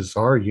these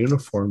bizarre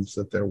uniforms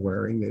that they're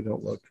wearing. They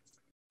don't look.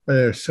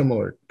 They're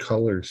similar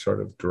colors,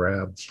 sort of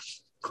drab,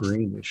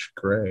 greenish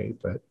gray,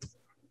 but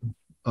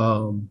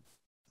I'll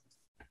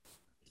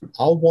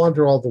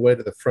wander all the way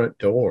to the front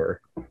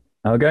door.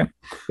 Okay.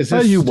 Is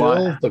this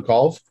still the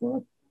golf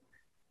club?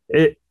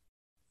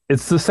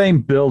 It's the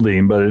same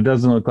building, but it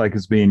doesn't look like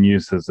it's being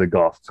used as a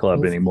golf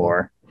club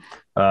anymore.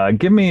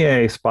 Give me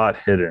a spot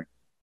hidden.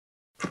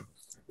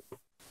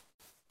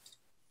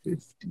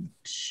 52.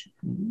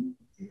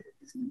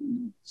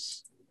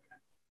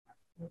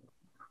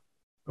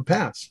 A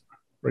pass.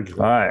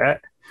 Regular. All right.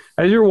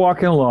 As you're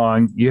walking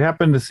along, you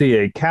happen to see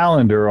a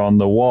calendar on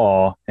the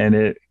wall, and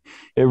it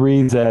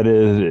reads that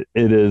it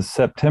is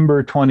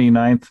September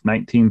 29th,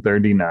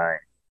 1939.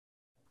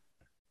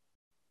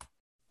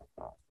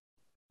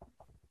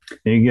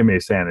 And you give me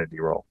a sanity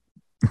roll.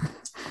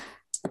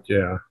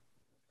 Yeah.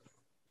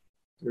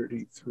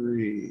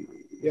 33.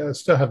 Yeah, I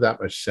still have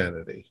that much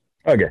sanity.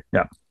 Okay,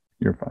 yeah,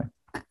 you're fine.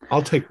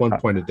 I'll take 1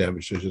 point of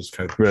damage to just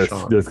kind of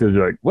shock. Just because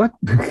you're like, what?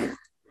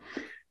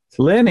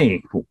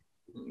 Lenny,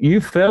 you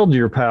failed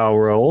your POW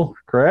roll,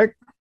 correct?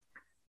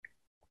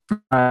 All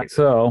right,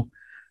 so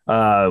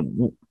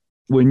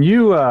when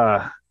you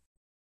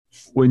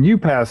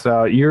pass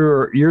out,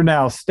 you're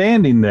now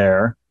standing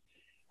there,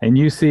 and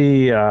you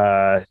see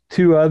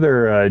two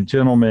other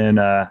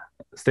gentlemen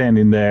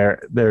standing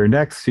there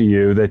next to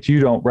you that you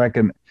don't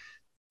reckon.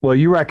 Well,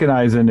 you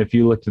recognize them if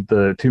you looked at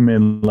the two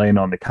men laying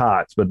on the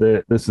cots, but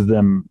this is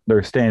them.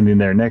 They're standing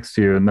there next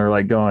to you, and they're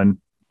like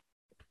going,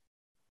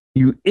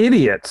 "You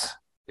idiots!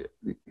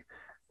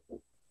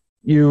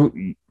 Now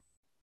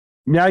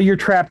you're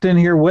trapped in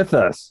here with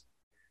us."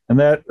 And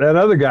that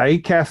other guy, he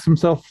casts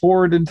himself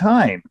forward in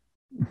time.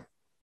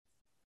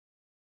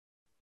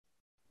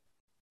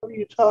 What are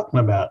you talking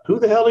about? Who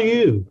the hell are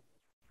you?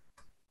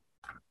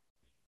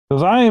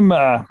 Because I'm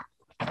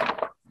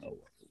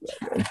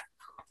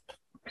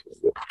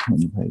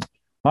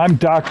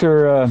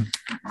Dr.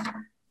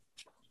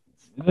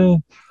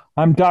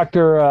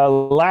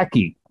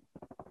 Lackey.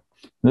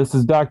 This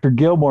is Dr.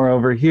 Gilmore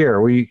over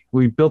here. We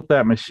built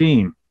that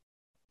machine.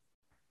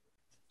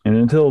 And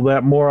until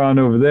that moron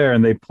over there,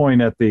 and they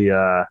point at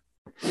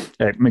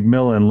at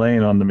Macmillan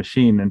laying on the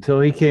machine, until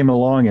he came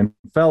along and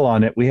fell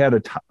on it, we had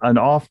a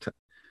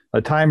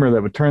timer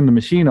that would turn the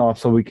machine off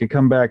so we could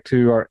come back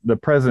to the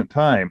present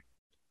time.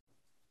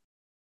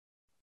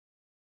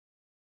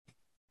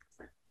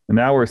 And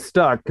now we're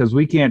stuck because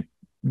we can't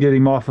get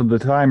him off of the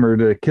timer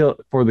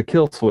for the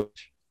kill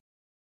switch.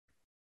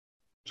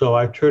 So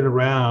I turn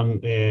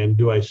around, and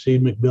do I see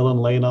Macmillan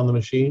laying on the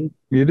machine?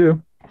 You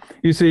do.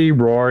 You see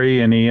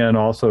Rory and Ian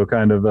also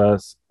kind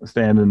of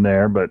standing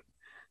there, but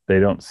they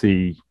don't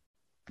see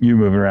you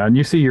moving around.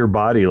 You see your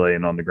body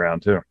laying on the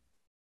ground too.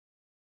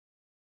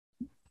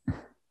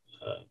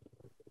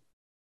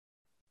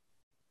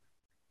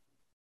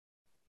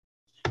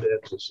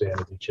 That's a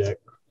sanity check.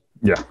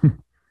 Yeah.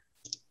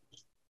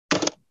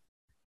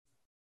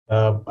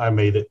 I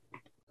made it.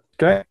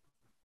 Okay.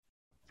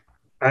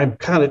 I'm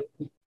kind of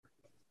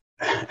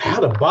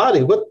out of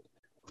body. What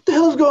the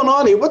hell is going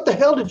on here? What the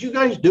hell did you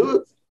guys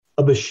do?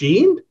 A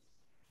machine?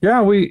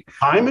 Yeah,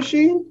 time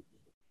machine?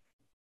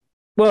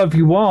 Well, if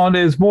you want,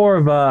 it's more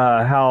of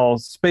how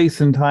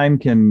space and time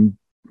can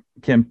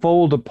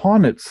fold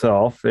upon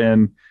itself.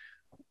 And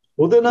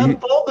well, then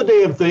unfold the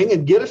damn thing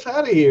and get us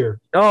out of here.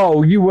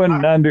 Oh, you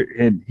wouldn't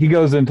and he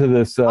goes into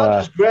this.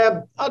 I'll just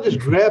grab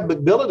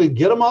Macmillan and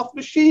get him off the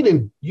machine,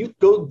 and you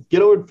go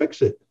get over and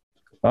fix it.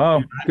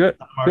 Oh, good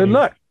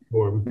luck.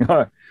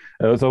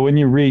 So when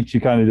you reach, you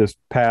kind of just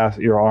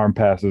your arm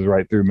passes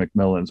right through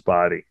Macmillan's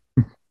body.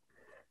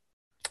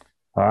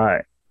 All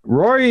right.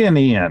 Rory and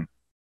Ian.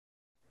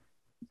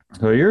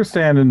 So you're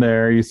standing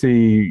there. You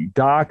see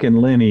Doc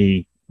and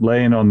Lenny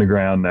laying on the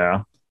ground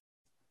now.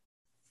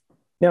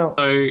 No.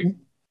 So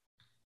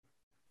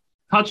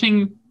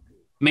touching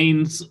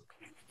means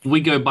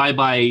we go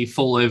bye-bye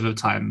fall over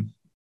time.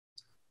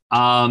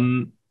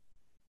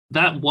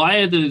 That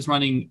wire that is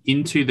running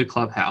into the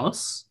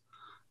clubhouse,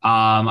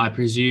 I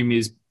presume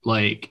is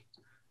like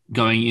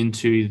going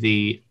into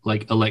the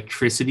like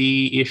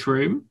electricity-ish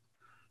room.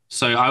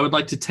 So I would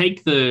like to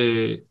take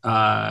the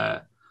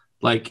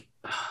like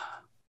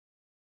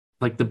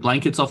the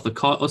blankets off the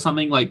cot or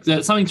something, like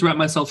something to wrap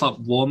myself up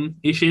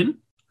warm-ish in.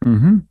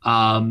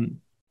 Mm-hmm.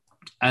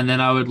 And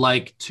then I would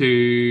like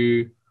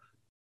to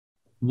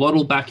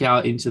waddle back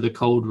out into the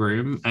cold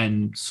room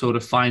and sort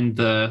of find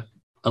the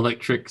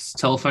electric's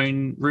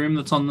telephone room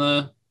that's on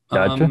the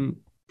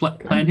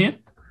plan here.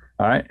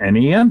 All right. And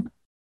Ian?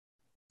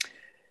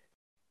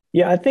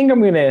 Yeah, I think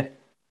I'm gonna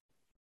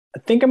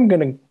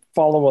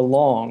follow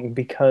along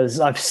because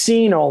I've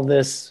seen all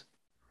this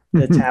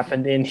that's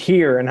happened in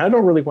here, and I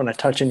don't really want to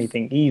touch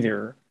anything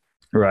either.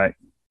 Right.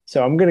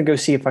 So I'm gonna go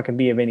see if I can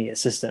be of any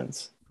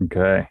assistance.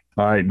 Okay.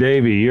 All right,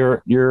 Davey,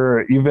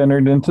 you've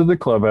entered into the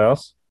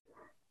clubhouse.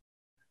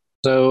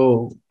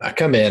 So I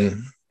come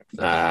in,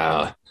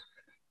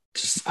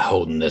 just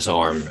holding this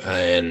arm,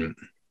 and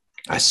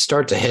I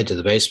start to head to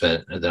the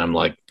basement, and then I'm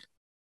like,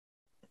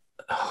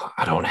 oh,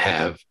 I don't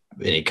have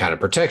any kind of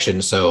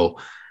protection, so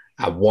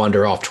I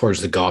wander off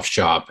towards the golf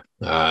shop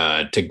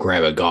to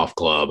grab a golf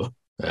club,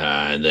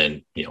 and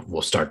then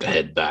we'll start to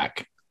head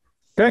back.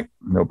 Okay,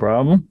 no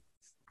problem.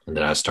 And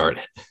then I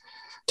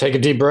take a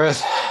deep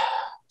breath,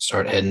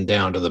 start heading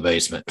down to the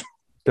basement.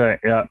 Okay,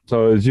 yeah.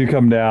 So as you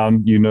come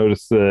down, you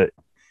notice the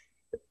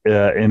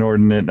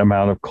inordinate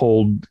amount of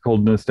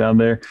coldness down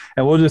there.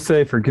 And we'll just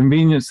say, for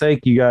convenience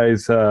sake, you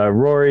guys,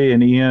 Rory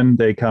and Ian,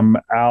 they come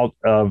out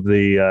of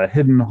the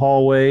hidden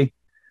hallway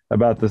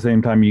about the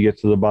same time you get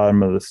to the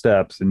bottom of the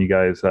steps, and you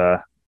guys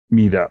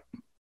meet up.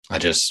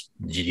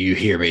 You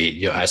hear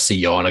me, I see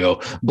y'all, and I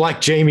go, Black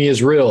Jamie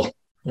is real.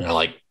 And I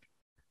like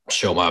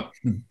show my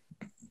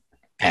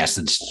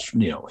acid,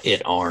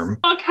 it arm.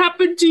 What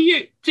happened to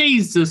you?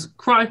 Jesus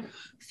Christ.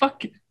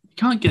 Fuck. You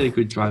can't get a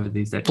good driver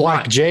these days.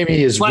 Black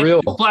Jamie is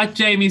real. Black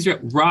Jamie's real.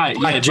 Right.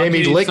 Black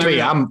Jamie licked me.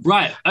 I'm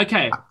right.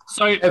 Okay.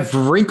 So I have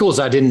wrinkles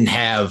I didn't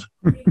have.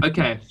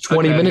 Okay.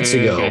 20 minutes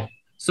ago. Okay.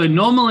 So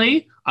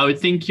normally I would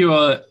think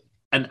you're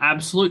an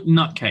absolute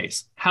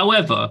nutcase.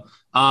 However,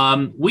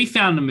 we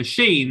found a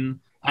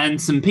machine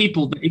and some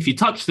people that if you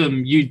touch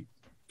them, you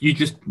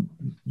just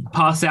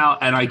pass out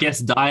and I guess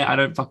die. I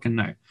don't fucking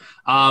know.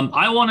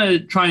 I want to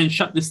try and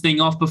shut this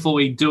thing off before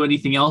we do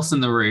anything else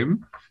in the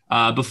room.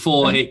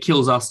 Before it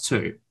kills us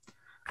too.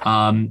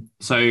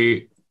 So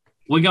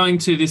we're going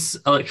to this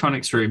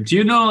electronics room. Do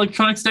you know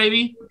electronics,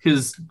 Davey?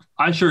 Because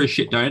I sure as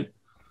shit don't.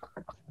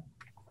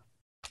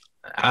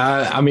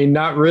 I mean,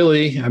 not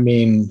really. I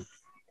mean,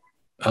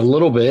 a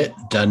little bit,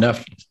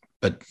 enough,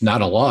 but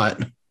not a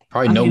lot.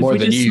 Probably no more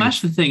than you.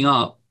 Smash the thing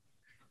up.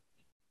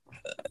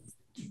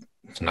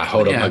 And I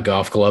hold up my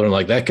golf club and I'm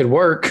like, that could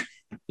work.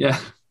 Yeah.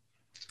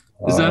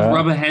 Does that have a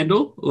rubber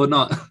handle or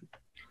not?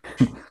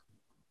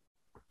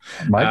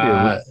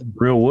 Might be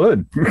real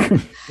wood.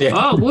 Yeah.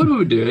 Oh, wood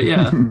would do it,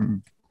 yeah.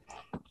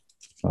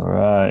 All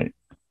right.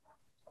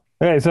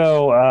 Okay,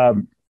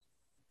 so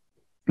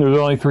there's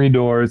only 3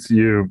 doors.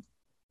 You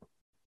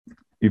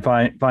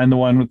find the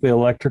one with the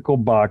electrical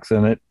box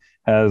in it.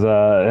 Has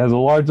a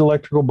large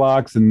electrical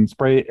box and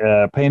spray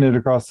painted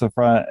across the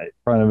front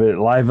of it.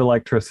 Live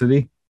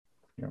electricity.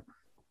 Yeah.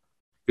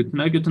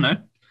 Good to know.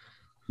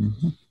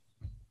 Mm-hmm.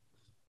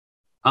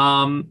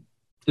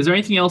 Is there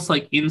anything else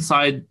like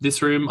inside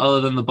this room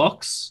other than the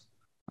box?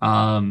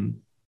 Nope.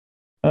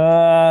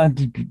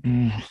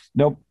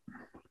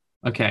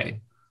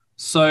 Okay.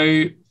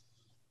 So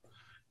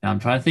now I'm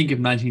trying to think of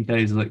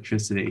 1930s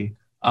electricity.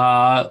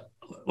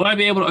 Would I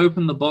be able to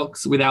open the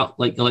box without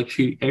like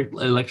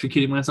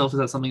electrocuting myself? Is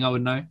that something I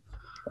would know?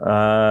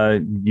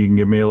 You can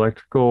give me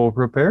electrical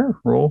repair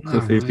roll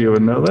to see if you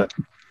would know that.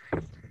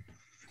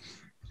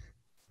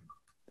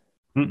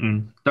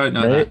 Don't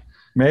know that.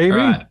 Maybe. All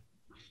right.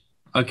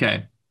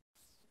 Okay.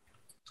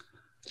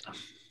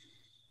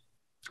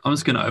 I'm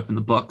just gonna open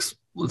the box.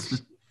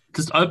 Let's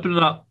just open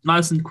it up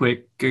nice and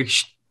quick. Go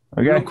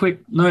real quick.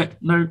 No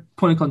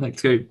point of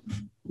contact. Go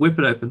whip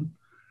it open.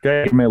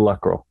 Okay, give me a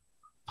luck roll.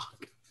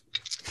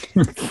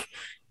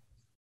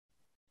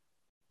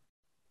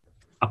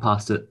 I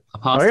passed it. I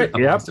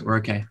passed it. We're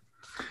okay.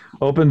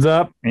 Opens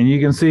up and you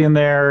can see in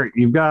there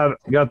you've got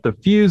the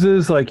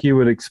fuses like you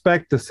would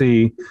expect to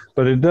see,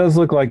 but it does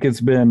look like it's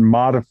been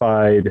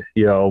modified,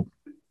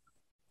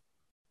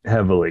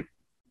 heavily.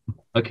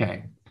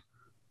 Okay.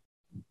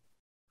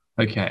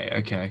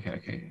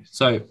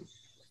 So,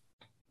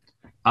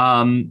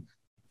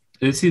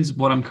 this is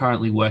what I'm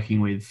currently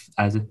working with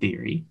as a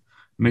theory.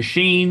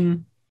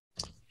 Machine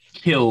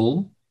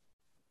kill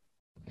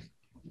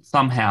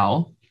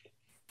somehow.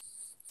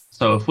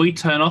 So if we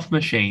turn off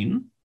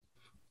machine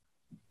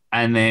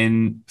and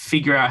then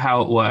figure out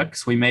how it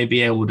works, we may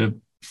be able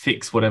to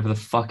fix whatever the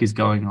fuck is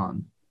going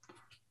on.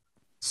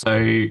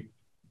 So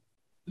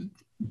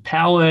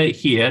power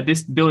here,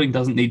 this building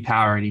doesn't need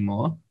power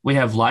anymore. We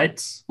have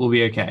lights, we'll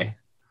be okay.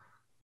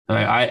 So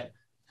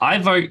I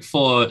vote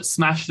for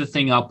smash the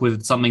thing up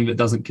with something that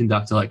doesn't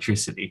conduct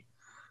electricity.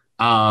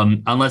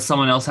 Unless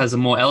someone else has a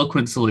more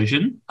eloquent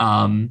solution,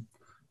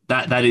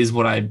 that is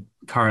what I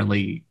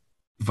currently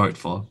vote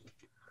for.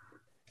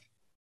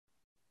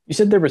 You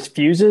said there was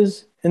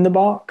fuses in the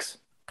box?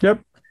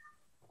 Yep.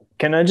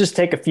 Can I just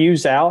take a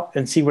fuse out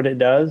and see what it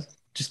does?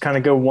 Just kind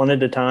of go one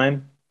at a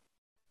time?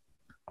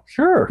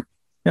 Sure.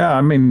 Yeah,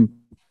 I mean,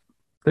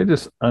 they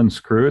just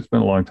unscrew. It's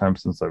been a long time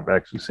since I've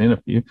actually seen a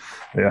few.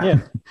 Yeah.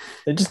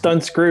 They just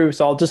unscrew,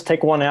 so I'll just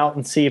take one out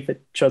and see if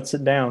it shuts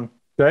it down.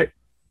 Okay.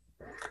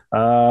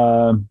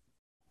 Are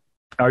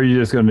you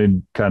just going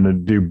to kind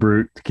of do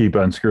brute to keep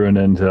unscrewing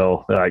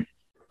until like?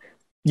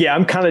 Yeah,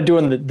 I'm kind of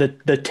doing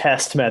the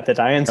test method.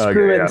 I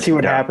unscrew it and see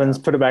what happens,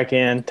 put it back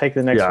in, take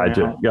the next one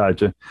out.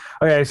 Gotcha.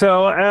 Okay,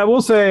 so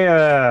we'll say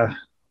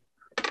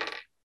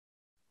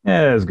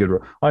that's a good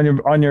roll.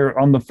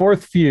 On the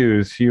fourth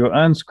fuse, you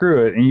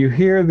unscrew it and you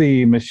hear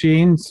the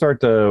machine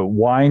start to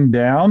wind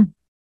down,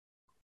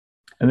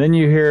 and then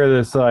you hear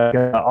this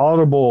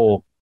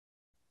audible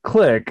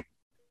click,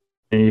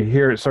 and you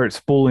hear it start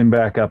spooling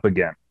back up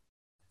again.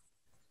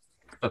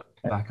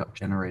 Backup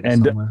generator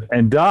somewhere.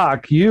 And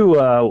Doc, you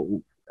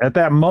at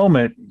that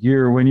moment,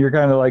 when you're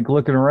kind of like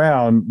looking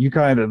around,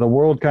 the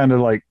world kind of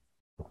like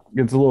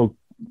gets a little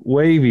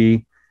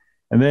wavy,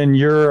 and then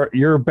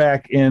you're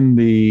back in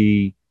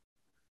the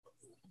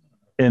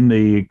in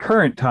the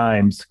current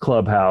times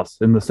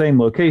clubhouse in the same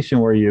location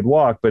where you'd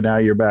walk, but now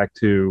you're back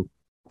to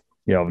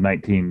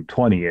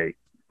 1928.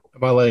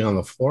 Am I laying on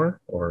the floor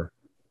or?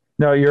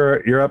 No,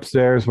 you're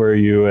upstairs where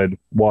you had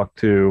walked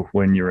to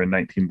when you were in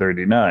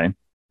 1939.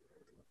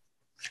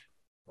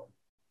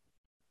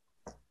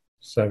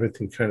 So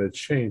everything kind of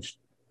changed.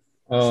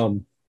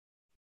 I'm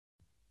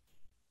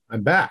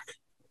back.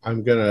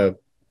 I'm gonna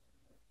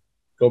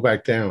go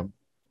back down.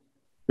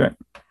 Okay.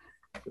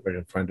 If I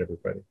can find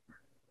everybody.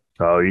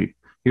 So you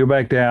go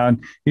back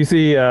down. You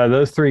see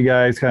those three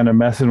guys kind of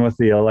messing with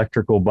the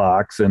electrical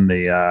box in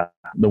the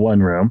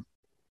one room.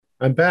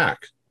 I'm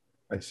back,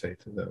 I say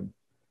to them.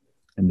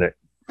 And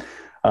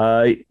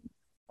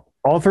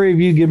all three of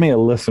you give me a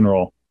listen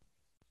roll.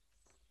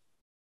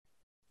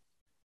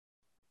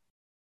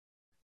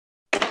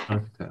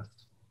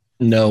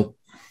 No.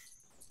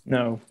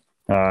 No.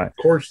 Of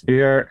course. You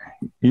hear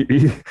a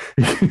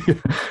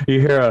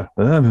yeah.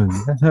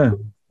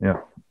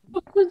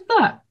 What was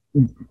that?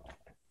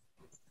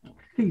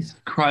 Jesus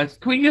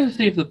Christ. Can we go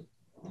see if the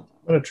I'm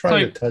gonna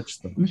try to touch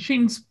them.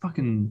 machine's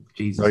fucking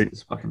Jesus? Right.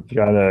 It's fucking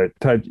Gotta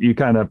touch. You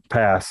kind of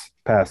pass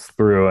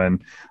through,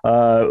 and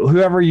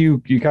whoever you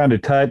kind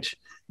of touch,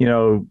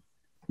 if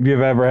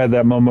you've ever had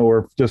that moment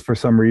where just for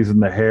some reason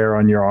the hair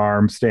on your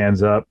arm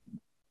stands up,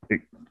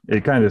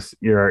 it kind of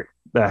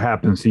that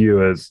happens to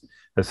you as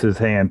his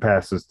hand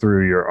passes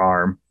through your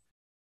arm.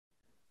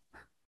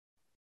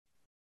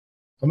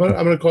 I'm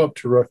gonna go up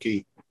to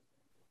Rookie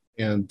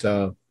and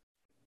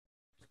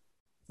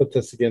put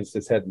this against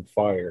his head and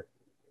fire.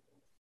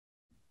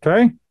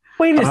 Okay.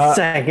 Wait a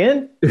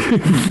second.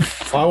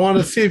 I want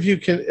to see if you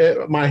can.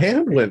 My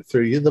hand went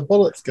through you. The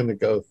bullet's going to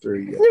go through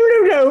you.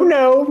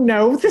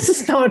 No. This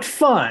is not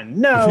fun.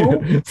 No.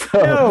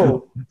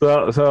 No.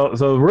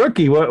 So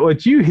Rookie,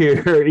 what you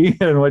hear,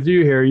 Ian? What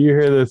you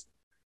hear this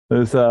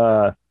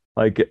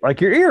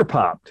like your ear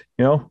popped.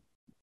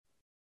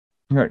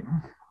 Right.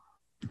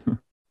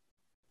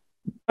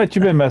 But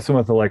you've been messing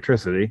with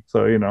electricity,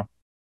 so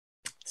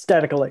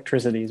Static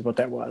electricity is what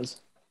that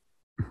was.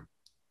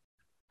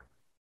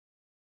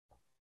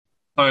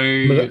 So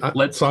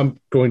I'm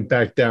going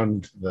back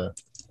down to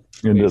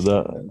into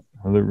the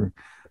other room.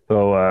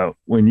 So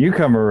when you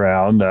come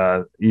around,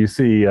 you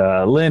see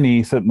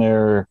Lenny sitting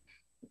there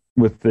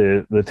with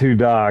the two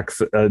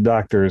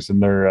doctors,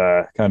 and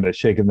they're kind of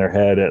shaking their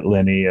head at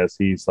Lenny as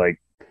he's like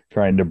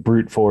trying to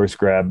brute force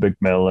grab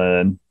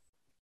McMillan.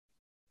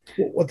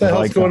 What the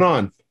hell's going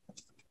on?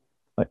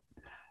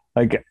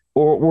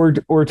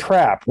 We're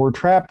trapped. We're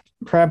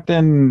trapped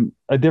in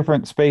a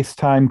different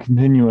space-time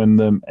continuum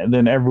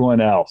than everyone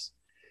else.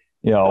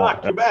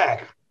 Doc, you're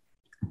back.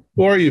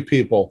 Who are you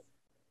people?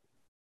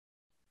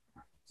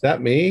 Is that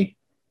me?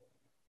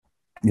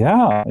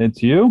 Yeah,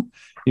 it's you.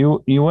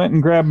 You went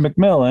and grabbed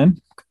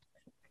McMillan.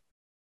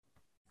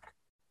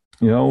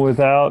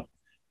 Without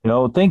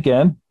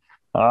thinking.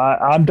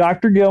 I'm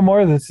Dr.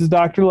 Gilmore. This is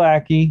Dr.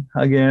 Lackey.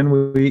 Again,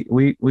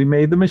 we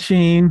made the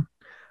machine.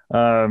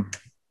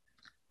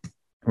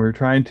 We're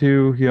trying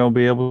to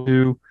be able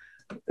to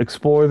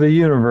explore the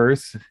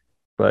universe,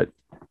 but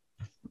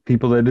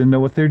people that didn't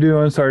know what they're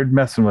doing started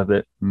messing with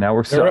it. Now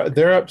we're stuck.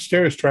 They're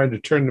upstairs trying to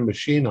turn the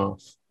machine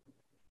off.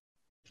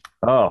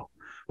 Oh,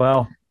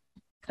 well.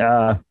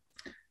 And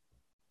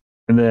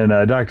then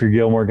Dr.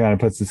 Gilmore kind of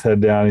puts his head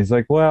down. He's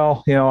like,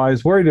 well, I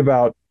was worried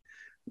about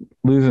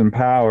losing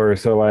power,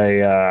 so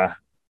I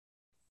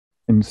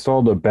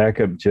installed a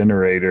backup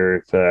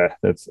generator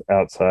that's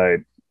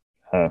outside.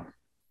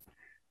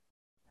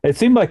 It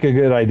seemed like a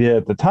good idea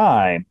at the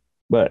time,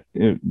 but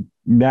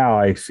now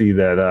I see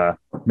that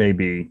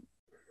maybe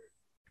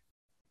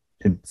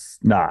it's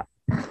not.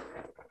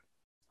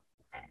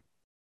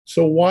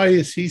 So why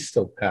is he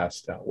still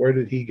passed out? Where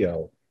did he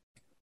go?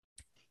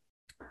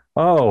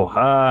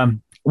 Oh,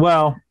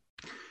 well,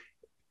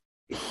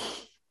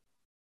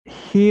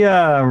 he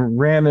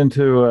ran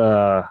into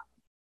a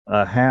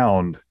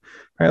hound.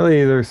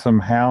 Apparently, there's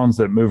some hounds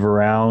that move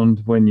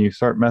around when you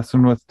start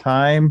messing with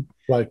time.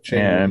 Like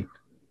Jamie.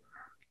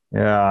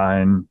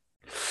 And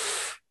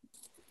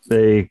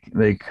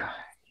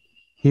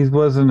he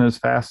wasn't as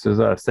fast as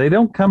us. They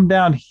don't come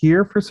down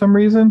here for some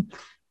reason,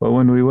 but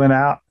when we went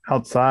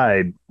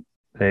outside,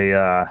 they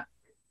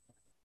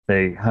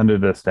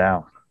hunted us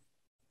down.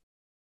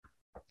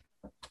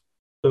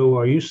 So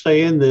are you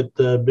saying that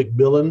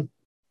McMillan,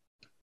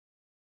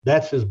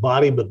 that's his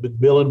body, but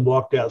McMillan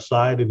walked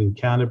outside and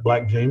encountered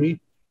Black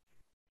Jamie?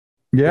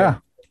 Yeah.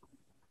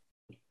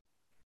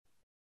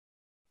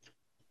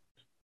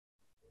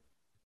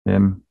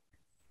 And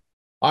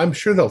I'm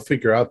sure they'll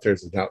figure out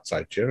there's an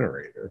outside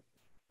generator.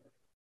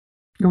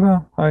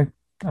 Well, I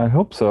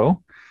hope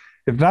so.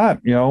 If not,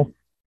 I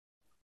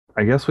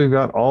guess we've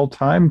got all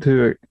time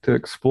to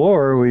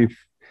explore. We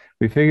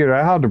figured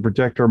out how to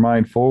project our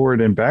mind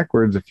forward and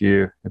backwards if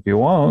you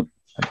want.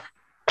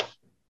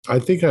 I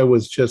think I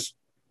was just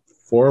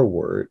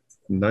forward.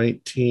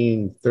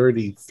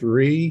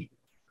 1933.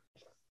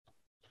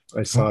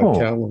 I saw a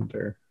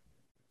calendar.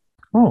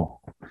 Oh,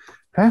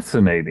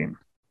 fascinating.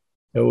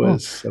 It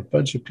was a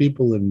bunch of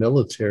people in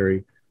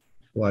military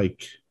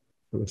like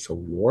there was a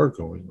war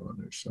going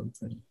on or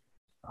something.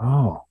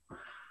 Oh,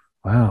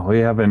 wow. We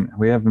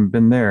haven't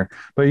been there,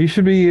 but you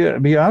should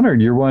be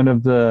honored. You're one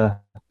of the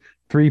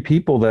 3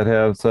 people that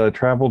has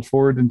traveled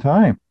forward in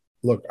time.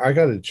 Look, I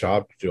got a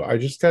job to do. I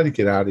just got to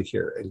get out of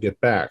here and get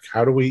back.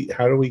 How do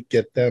we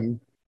get them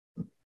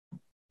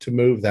to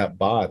move that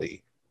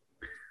body?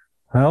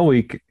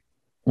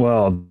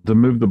 Well, to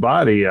move the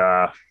body,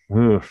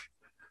 oof,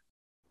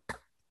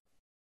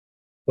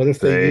 What if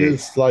they they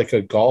used like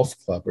a golf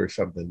club or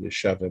something to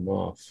shove him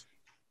off?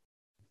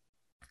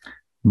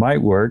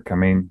 might work. I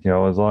mean,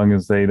 as long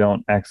as they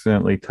don't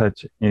accidentally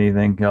touch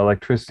anything,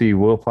 electricity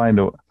will find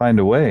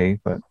a way.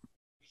 But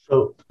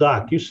So,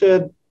 Doc, you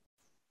said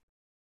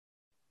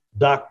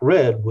Doc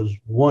Red was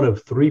one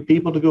of 3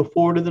 people to go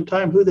forward in the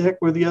time. Who the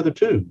heck were the other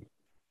 2?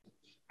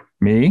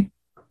 me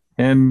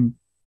and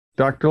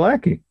Dr.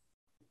 Lackey.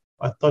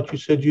 I thought you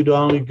said you'd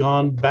only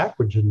gone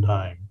backwards in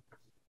time.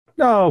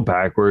 No,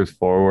 backwards,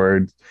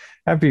 forwards.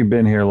 After you've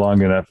been here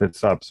long enough, it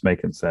stops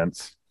making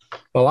sense.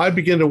 Well, I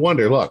begin to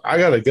wonder. Look, I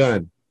got a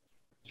gun,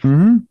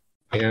 Mm-hmm.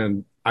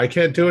 and I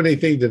can't do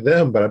anything to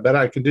them, but I bet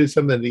I can do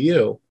something to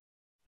you.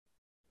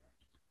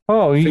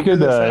 Oh, Figure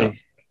this out.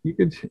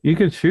 you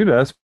could shoot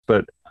us,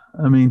 but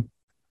I mean,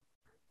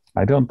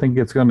 I don't think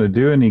it's going to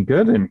do any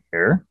good in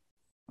here.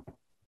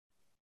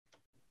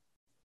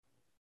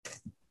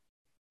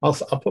 I'll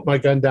put my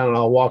gun down and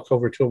I'll walk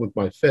over to him with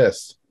my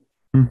fist.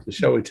 Hmm. So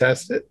shall we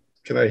test it?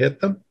 Can I hit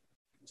them?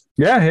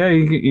 Yeah,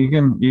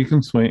 you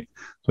can swing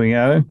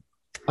at it.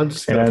 I'm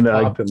just going And to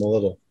pop him a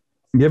little.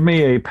 give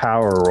me a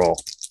power roll.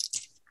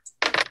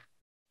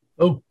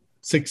 Oh,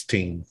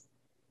 16.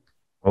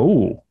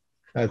 Oh,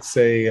 That's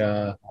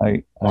a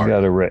I Mark.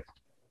 got a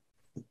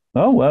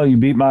Oh well, you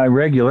beat my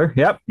regular.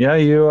 Yep, yeah,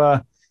 you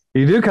do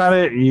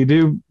you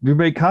do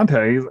make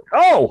contact. He's like,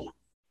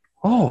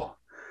 oh,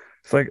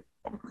 it's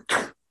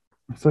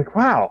like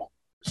wow,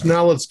 So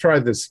now let's try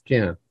this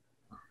again.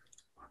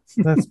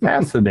 that's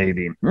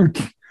fascinating.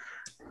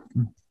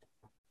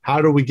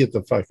 How do we get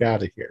the fuck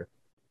out of here?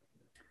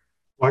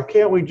 Why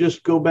can't we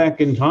just go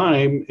back in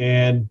time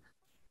and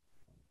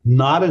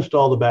not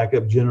install the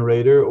backup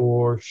generator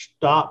or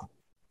stop?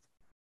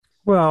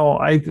 Well,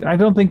 I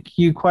don't think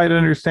you quite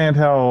understand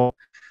how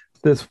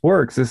this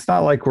works. It's not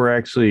like we're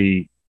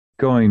actually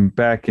going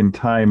back in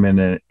time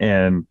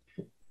and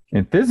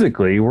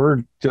physically,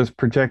 we're just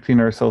projecting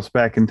ourselves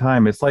back in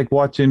time. It's like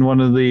watching one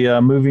of the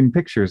moving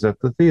pictures at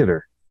the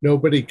theater.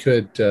 Nobody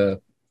could,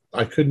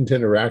 I couldn't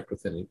interact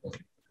with anyone.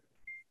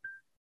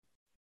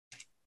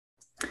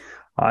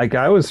 Like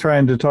I was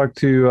trying to talk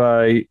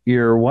to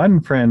your one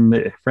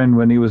friend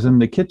when he was in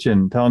the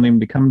kitchen, telling him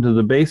to come to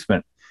the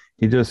basement.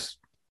 He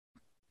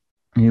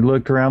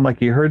looked around like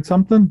he heard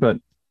something, but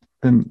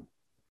then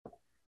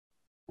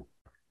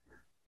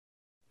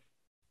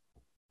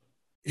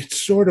It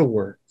sort of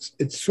works.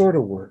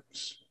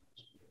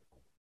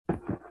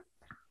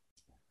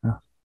 Yeah.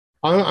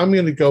 I'm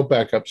going to go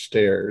back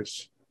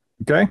upstairs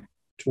okay,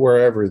 to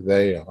wherever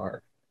they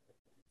are.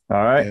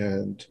 all right.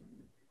 And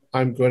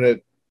I'm going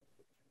to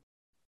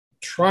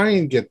try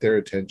and get their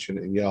attention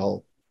and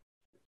yell,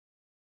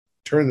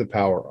 turn the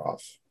power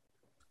off.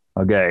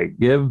 Okay,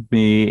 give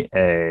me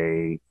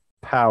a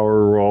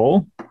power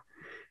roll.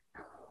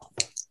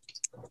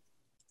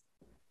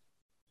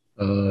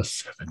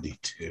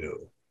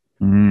 72.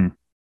 Mm.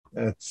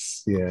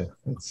 That's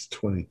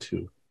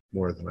 22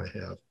 more than I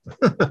have.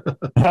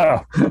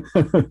 Oh.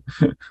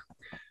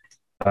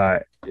 All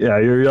right. Yeah,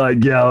 you're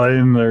like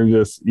yelling.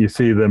 You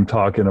see them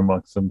talking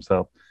amongst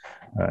themselves.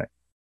 All right.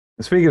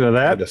 Speaking of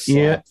I that, just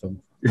Ian, slapped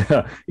them.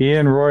 yeah,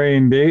 Ian, Roy,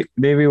 and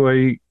Davey, what are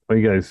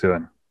you guys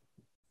doing?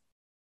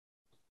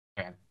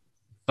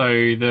 So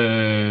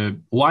the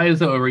wires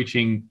that were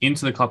reaching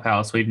into the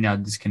clubhouse, we've now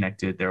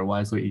disconnected. There are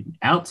wires leading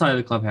outside of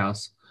the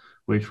clubhouse,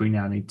 which we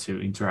now need to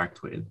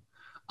interact with.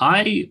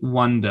 I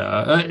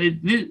wonder,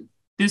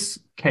 this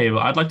cable,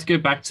 I'd like to go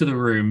back to the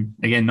room.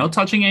 Again, not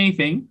touching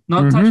anything,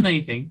 touching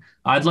anything.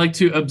 I'd like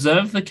to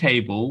observe the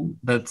cable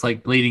that's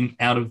like leading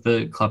out of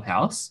the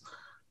clubhouse.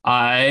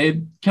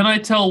 Can I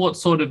tell what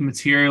sort of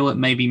material it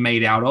may be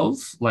made out of?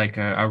 Like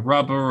a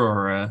rubber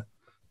or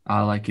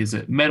like, is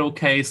it metal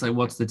case? Like,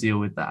 what's the deal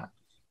with that?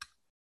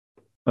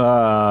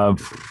 We'll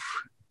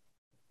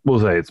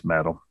say it's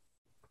metal.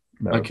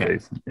 Okay.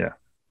 Case. Yeah.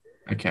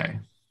 Okay.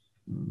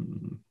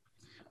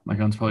 My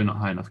gun's probably not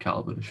high enough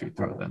caliber to shoot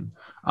through it then.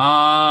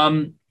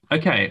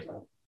 Okay.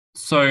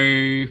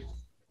 So,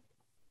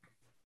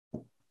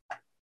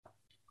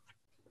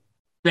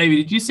 David,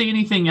 did you see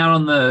anything out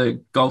on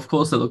the golf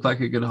course that looked like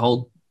it could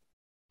hold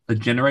a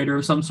generator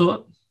of some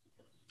sort?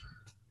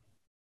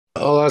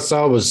 All I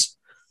saw was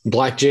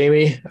Black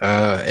Jamie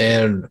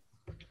and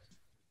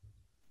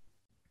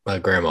my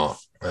grandma.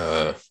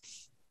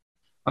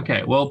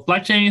 Okay, well,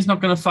 Black Jamie's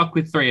not going to fuck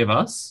with 3 of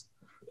us.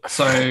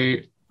 So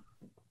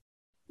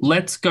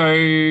let's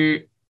go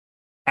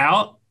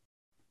out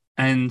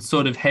and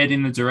sort of head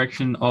in the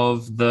direction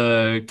of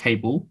the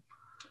cable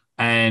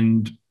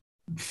and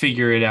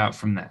figure it out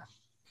from there.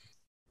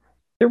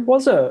 There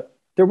was a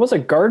There was a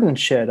garden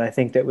shed, I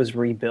think, that was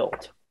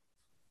rebuilt.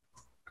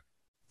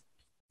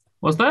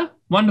 Was there?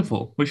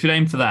 Wonderful. We should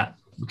aim for that.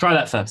 We'll try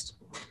that first.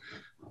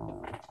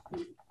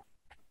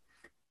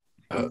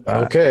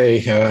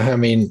 Okay. I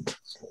mean,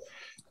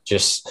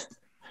 just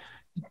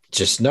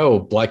know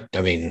Black.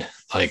 I mean,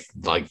 like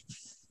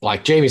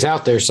Black Jamie's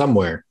out there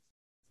somewhere.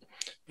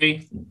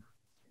 Hey,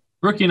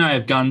 Rookie and I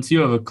have guns.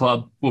 You have a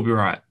club. We'll be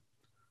right.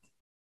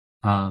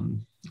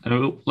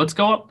 Let's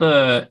go up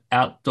the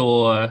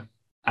outdoor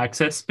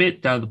access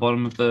bit down at the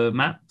bottom of the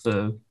map,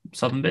 the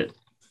southern bit.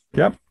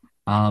 Yep.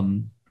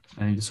 And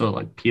you just sort of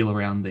like peel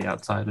around the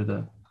outside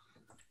of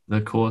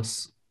the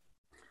course.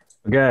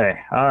 Okay.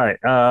 All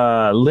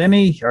right.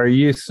 Lenny, are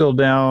you still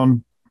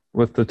down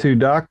with the two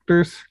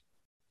doctors?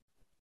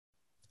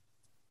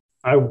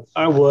 I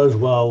was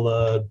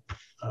while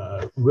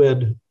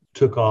Red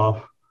took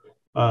off.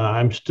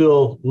 I'm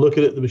still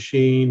looking at the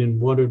machine and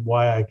wondering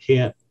why I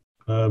can't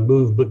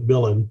move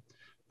McMillan.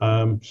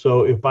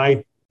 So if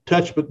I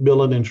touch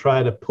McMillan and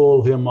try to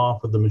pull him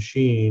off of the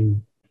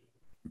machine,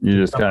 You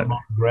just kind of on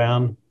the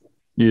ground.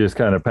 you just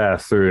kind of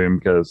pass through him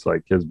because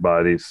like his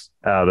body's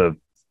out of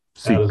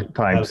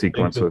time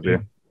sequence with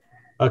you.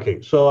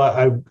 Okay, so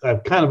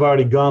I've kind of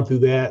already gone through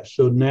that.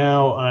 So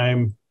now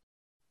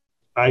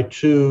I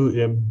too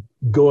am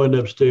going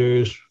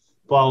upstairs,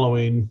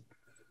 following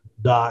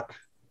Doc,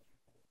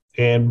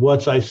 and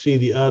once I see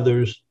the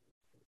others,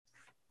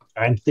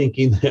 I'm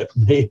thinking that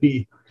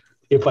maybe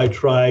if I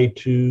try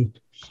to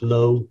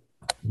slow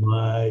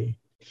my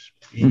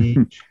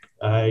speech,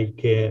 I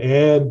can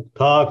and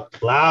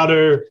talk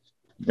louder.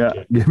 Yeah,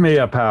 give me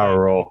a power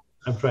roll.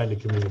 I'm trying to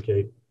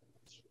communicate.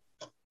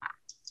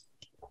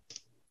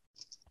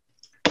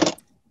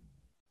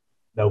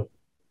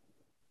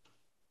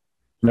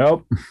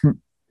 Nope.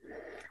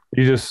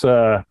 You just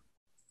are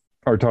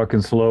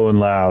talking slow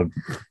and loud.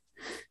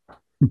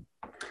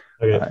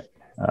 Okay.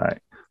 All right.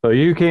 So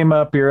you came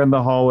up, you're in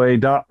the hallway.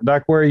 Doc,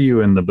 where are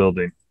you in the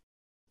building?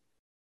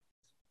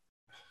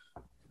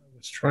 I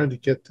was trying to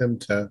get them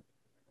to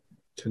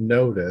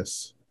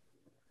notice.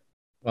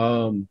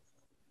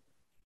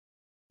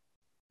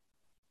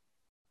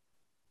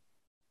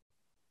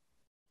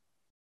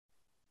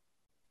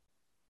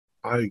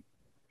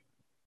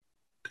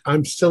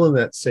 I'm still in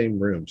that same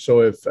room. So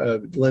if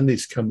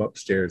Lindy's come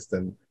upstairs,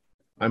 then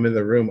I'm in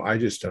the room. I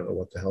just don't know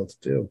what the hell to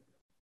do.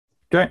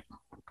 Okay.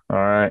 All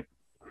right.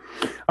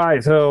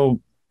 So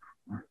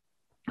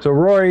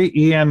Roy,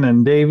 Ian,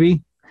 and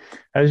Davey,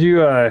 as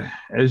you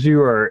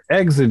are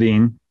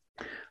exiting,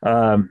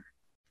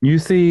 you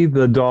see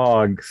the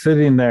dog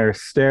sitting there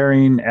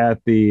staring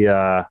at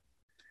the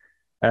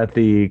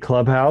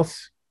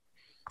clubhouse.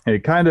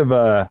 It kind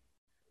of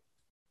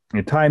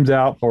it times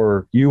out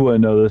for you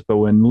wouldn't know this, but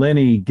when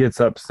Lenny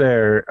gets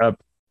upstairs up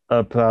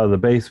out of the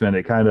basement,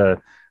 it kind of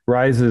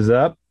rises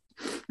up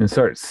and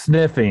starts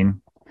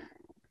sniffing,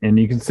 and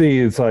you can see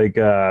it's like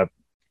it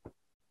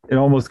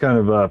almost kind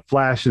of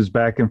flashes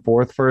back and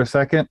forth for a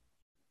second,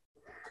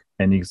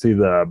 and you can see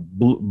the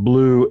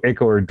blue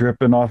ichor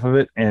dripping off of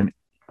it. And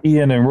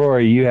Ian and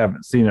Rory, you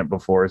haven't seen it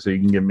before, so you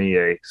can give me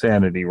a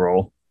sanity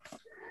roll.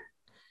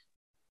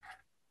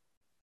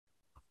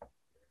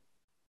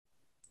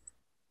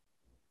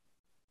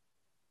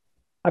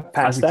 I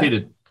passed that.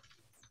 Succeeded.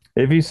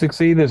 If you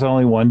succeed, there's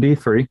only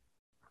 1d3.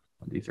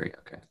 1d3,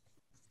 okay.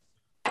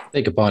 I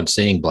think upon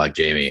seeing Black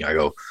Jamie, I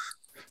go,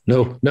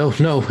 no,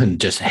 and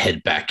just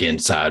head back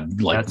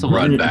inside, like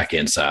run back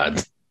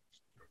inside.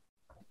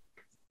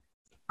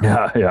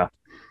 Yeah.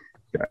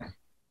 Okay.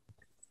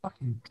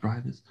 Fucking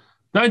drivers.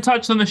 Don't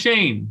touch the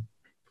machine.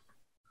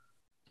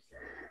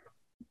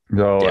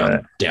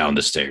 So Down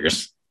the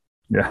stairs.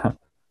 yeah.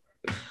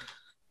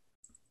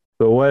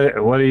 So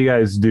what do you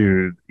guys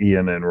do,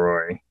 Ian and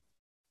Rory?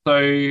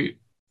 So,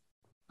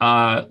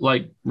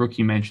 like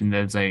Rookie mentioned,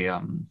 there's a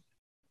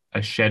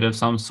shed of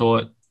some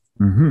sort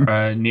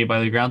nearby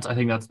the grounds. I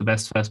think that's the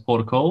best first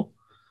port of call.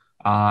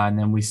 And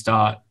then we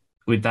start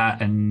with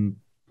that. And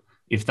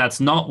if that's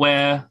not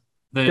where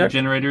the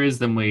generator is,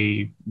 then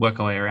we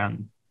work our way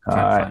around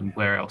trying to find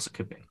where else it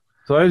could be.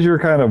 So as you're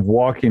kind of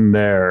walking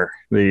there,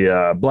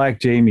 the Black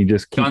Jamie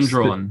just keeps Gun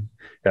drawn.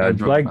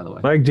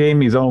 Black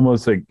Jamie's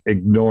almost like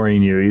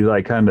ignoring you. He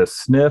like kind of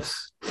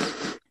sniffs,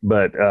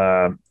 but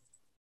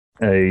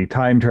a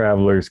time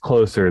traveler's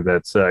closer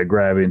that's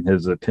grabbing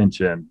his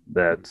attention.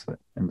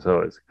 And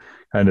so it's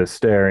kind of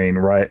staring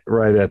right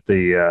at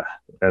the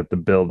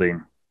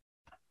building.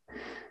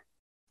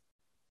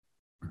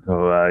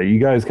 So you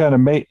guys kind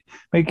of make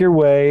your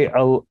way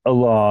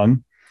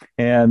along,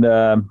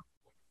 and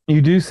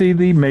you do see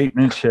the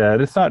maintenance shed.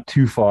 It's not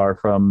too far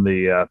from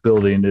the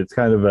building. It's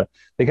kind of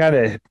they kind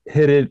of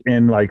hid it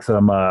in like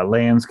some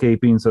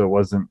landscaping, so it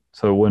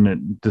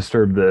wouldn't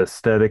disturb the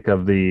aesthetic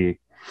of the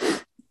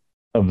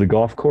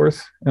golf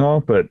course and all.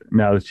 But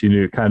now that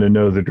you kind of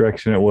know the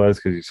direction it was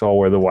because you saw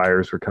where the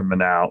wires were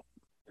coming out,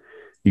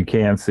 you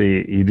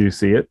do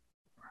see it.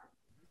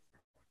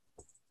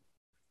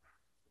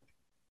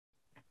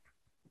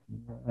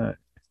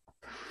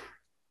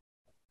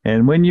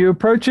 And when you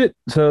approach it,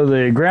 so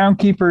the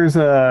groundskeeper's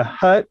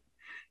hut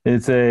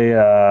It's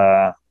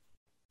a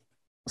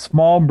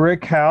small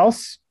brick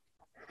house.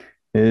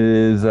 It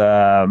is,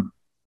 and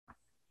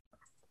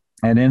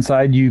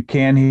inside you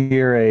can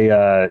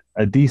hear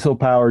a diesel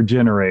powered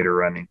generator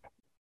running.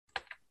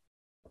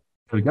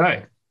 Here we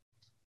go.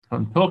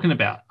 I'm talking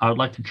about. I would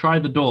like to try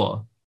the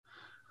door.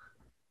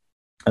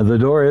 The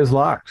door is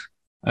locked.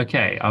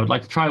 Okay, I would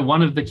like to try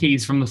one of the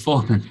keys from the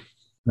foreman.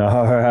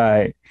 All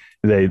right,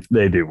 they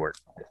do work.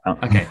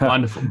 Okay,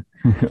 wonderful.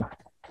 Okay.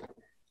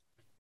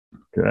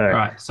 All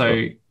right,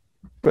 so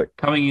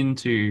coming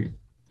into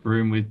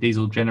room with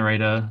diesel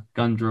generator,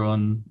 gun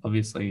drawn,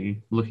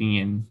 obviously looking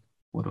in.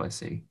 What do I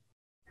see?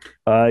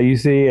 You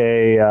see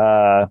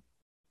a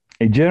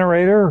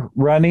generator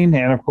running,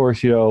 and of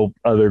course,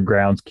 other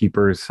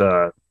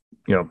groundskeepers,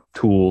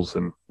 tools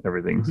and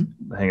everything's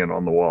hanging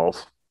on the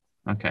walls.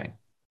 Okay.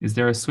 Is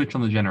there a switch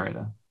on the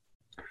generator?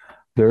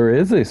 There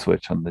is a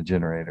switch on the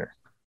generator.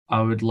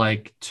 I would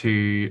like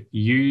to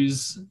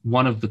use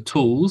one of the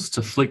tools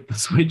to flick the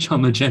switch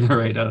on the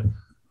generator.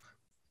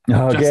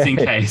 Okay. Just in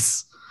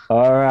case.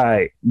 All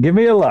right. Give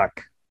me a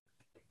luck.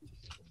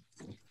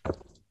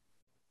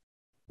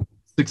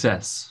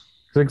 Success.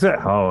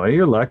 Oh,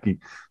 you're lucky.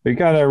 You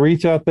kind of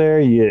reach out there,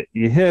 you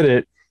hit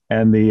it,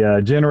 and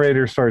the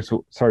generator starts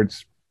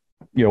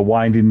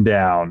winding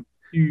down.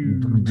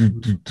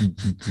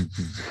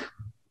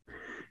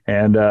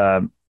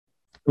 And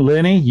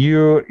Lenny,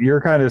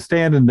 you're kind of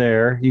standing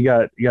there. You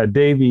got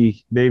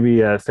Davey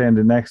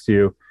standing next to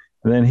you,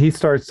 and then he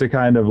starts to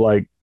kind of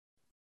like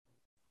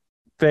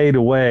fade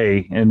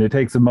away, and it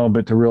takes a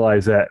moment to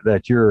realize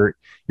that your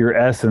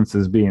essence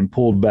is being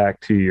pulled back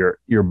to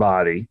your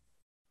body.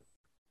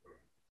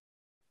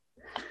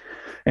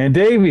 And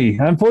Davey,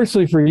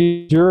 unfortunately for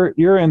you,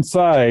 you're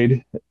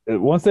inside.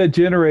 Once that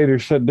generator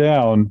shut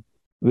down,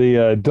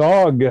 the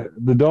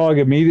dog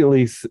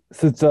immediately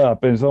sits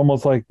up, and it's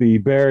almost like the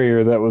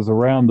barrier that was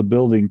around the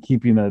building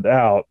keeping it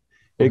out.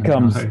 It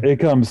comes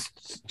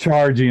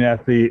charging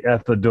at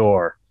the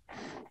door.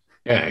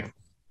 Okay.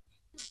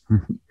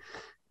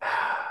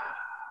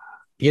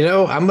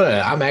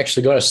 I'm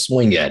actually gonna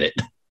swing at it.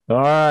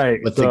 All right,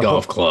 with the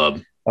golf club.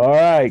 All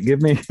right,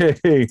 give me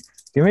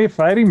a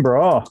fighting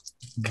brawl.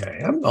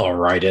 Okay, I'm all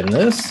right in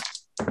this.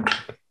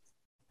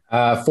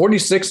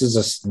 46 is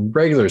a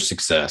regular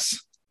success.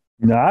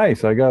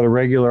 Nice. I got a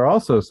regular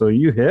also, so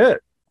you hit.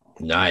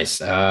 Nice.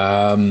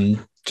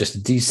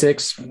 Just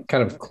D6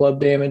 kind of club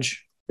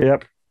damage.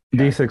 Yep.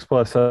 D6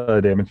 plus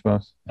damage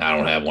bonus. I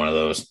don't have one of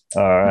those.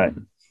 All right.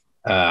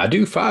 I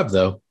do 5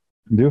 though.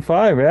 Do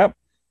 5. Yep.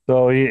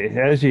 So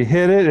as you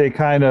hit it, it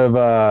kind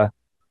of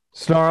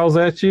snarls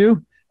at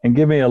you. And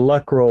give me a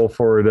luck roll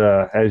for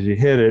it as you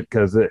hit it,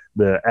 because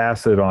the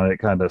acid on it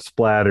kind of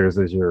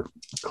splatters as your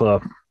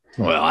club.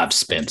 Well, I've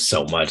spent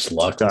so much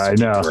luck. I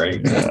know.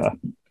 Great.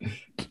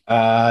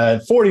 Yeah.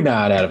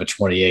 49 out of a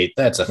 28.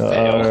 That's a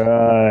fail. All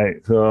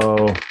right.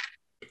 So,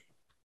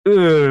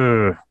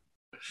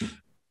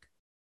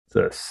 it's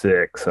a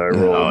 6. I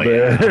rolled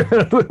there.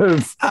 Yeah.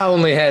 I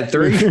only had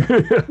 3.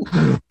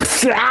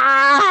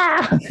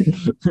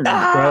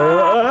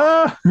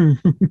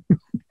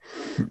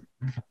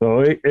 So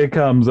it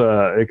comes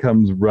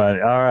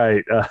running. All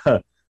right,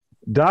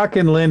 Doc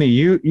and Lenny,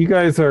 you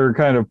guys are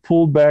kind of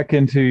pulled back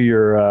into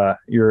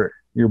your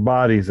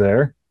bodies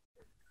there.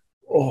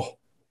 Oh,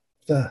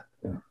 the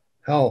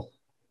hell!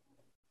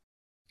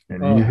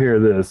 And you hear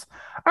this.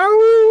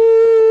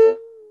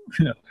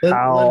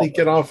 Lenny,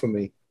 get off of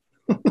me!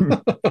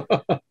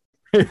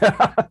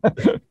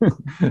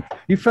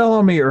 You fell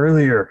on me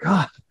earlier.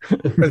 God.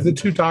 Are the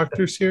 2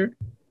 doctors here?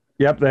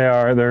 Yep, they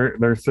are.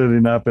 They're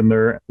sitting up in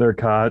their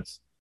cots,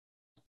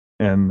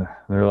 and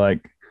they're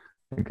like,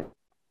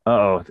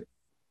 "Uh-oh,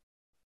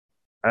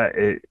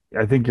 I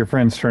think your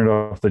friends turned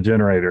off the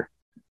generator."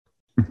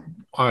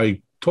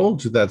 I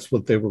told you that's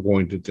what they were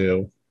going to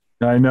do.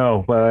 I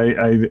know, but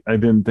I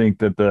didn't think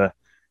that the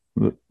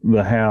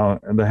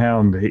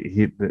hound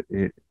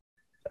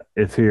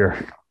it's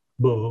here.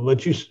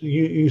 But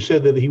you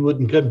said that he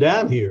wouldn't come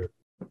down here.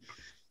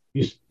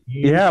 When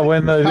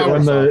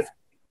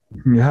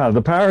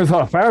the power's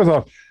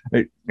off.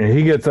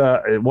 He gets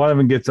one of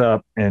them gets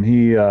up, and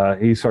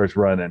he starts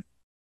running.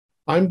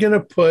 I'm gonna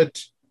grab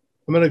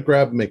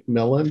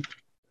McMillan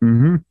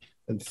and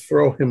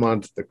throw him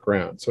onto the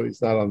ground so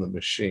he's not on the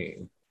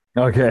machine.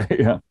 Okay,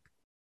 yeah.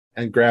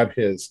 And grab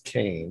his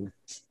cane.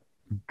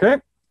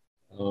 Okay.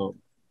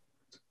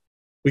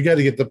 We got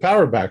to get the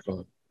power back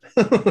on.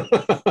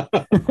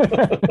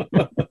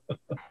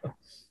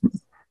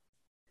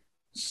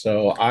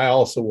 So I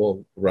also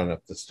will run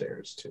up the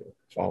stairs too.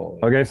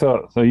 Following. Okay,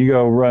 so you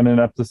go running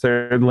up the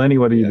stairs. Lenny,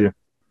 what do you do?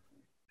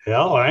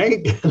 Hell, I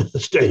ain't gonna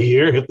stay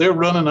here. If they're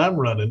running, I'm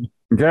running.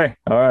 Okay,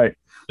 all right.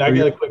 I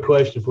got a quick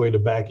question for you to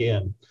back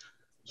in.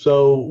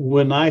 So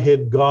when I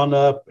had gone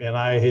up and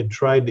I had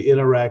tried to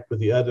interact with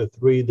the other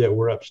 3 that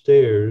were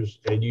upstairs,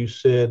 and you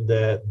said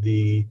that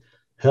the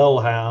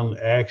hellhound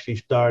actually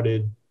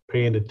started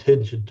paying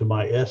attention to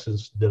my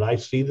essence, did I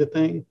see the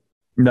thing?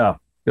 No,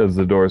 because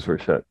the doors were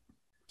shut.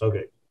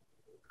 Okay.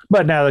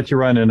 But now that you're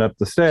running up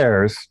the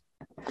stairs,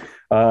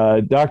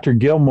 Dr.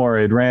 Gilmore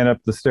had ran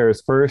up the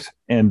stairs first,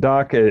 and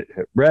Doc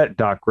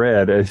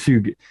Red, as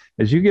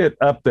you get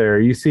up there,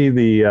 you see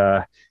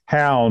the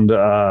hound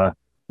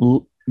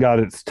got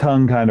its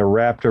tongue kind of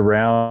wrapped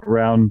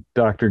around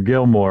Dr.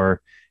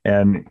 Gilmore,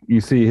 and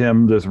you see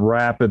him just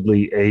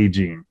rapidly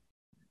aging,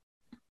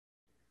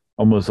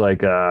 almost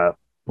like what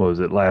was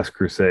it, Last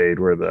Crusade,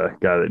 where the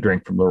guy that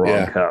drank from the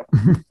wrong cup.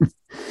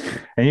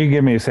 And you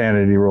give me a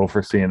sanity roll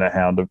for seeing a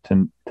hound of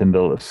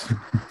Tindulus.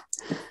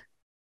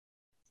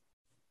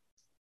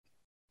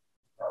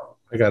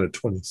 I got a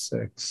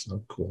 26.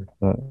 Oh, cool.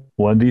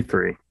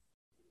 1d3.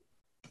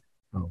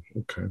 Oh,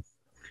 okay.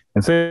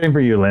 And same for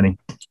you, Lenny.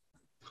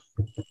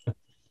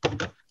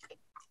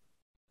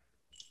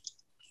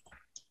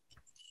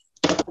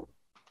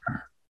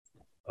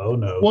 Oh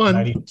no. 1.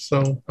 90.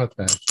 So not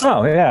bad.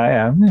 Oh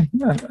yeah.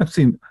 I've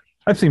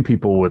seen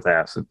people with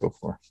acid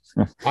before.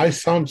 I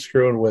saw him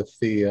screwing with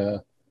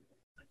the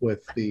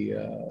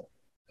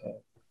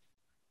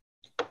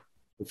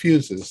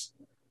fuses.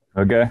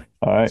 Okay.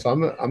 All right. So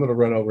I'm gonna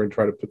run over and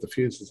try to put the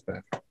fuses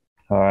back.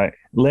 All right.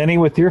 Lenny,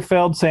 with your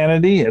failed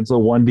sanity, it's a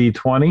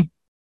 1d20.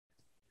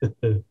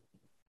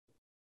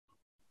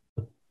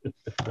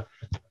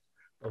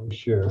 I'm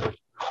sure.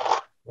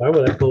 Why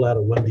would I pull out a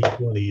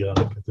 1d20 on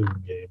a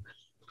Cthulhu game?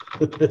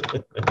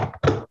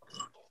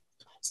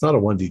 It's not a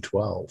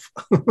 1d12.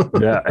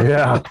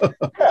 Yeah.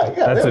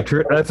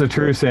 That's a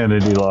true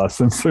sanity loss.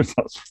 Since there's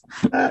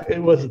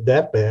it wasn't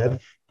that bad.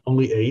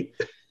 Only 8.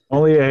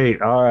 Only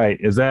 8. All right.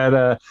 Does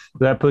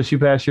that push you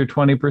past your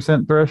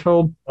 20%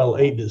 threshold? Well,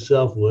 8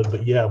 itself would,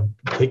 but yeah,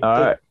 take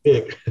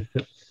pick.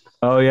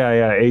 Oh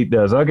yeah, 8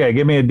 does. Okay,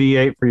 give me a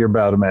D8 for your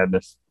bout of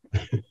madness.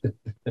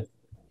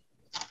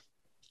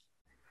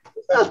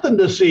 Nothing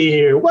to see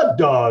here. What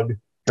dog?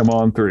 Come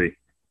on, 3.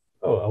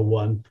 Oh, a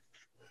 1.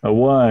 A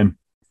 1.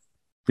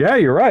 Yeah,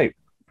 you're right.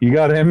 You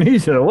got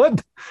amnesia.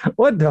 What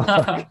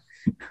dog?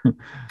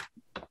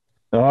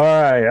 All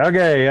right.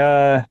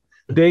 Okay.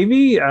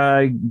 Davey,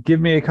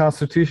 give me a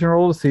constitution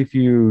roll to see if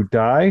you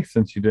die,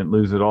 since you didn't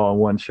lose it all in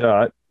one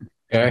shot.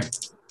 Okay.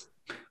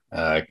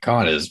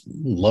 Con is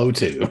low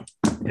 2.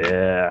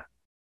 Yeah.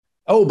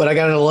 Oh, but I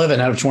got an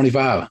 11 out of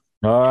 25.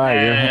 All right.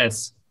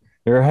 Yes.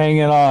 You're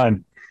hanging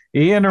on.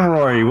 Ian and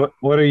Rory,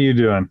 what are you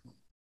doing?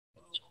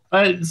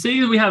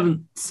 Seeing we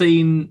haven't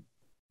seen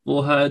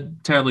or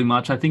heard terribly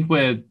much, I think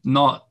we're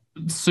not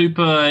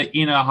super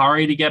in a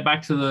hurry to get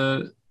back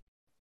to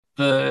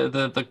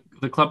the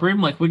club room.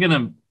 Like, we're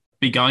gonna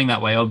be going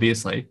that way,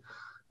 obviously.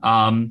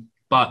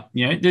 But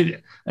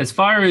as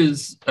far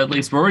as at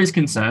least Rory's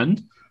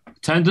concerned,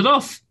 turned it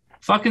off.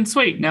 Fucking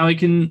sweet. Now we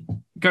can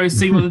go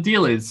see what the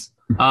deal is.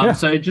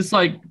 So just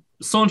like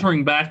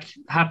sauntering back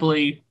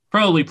happily,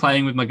 probably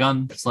playing with my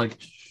gun, just like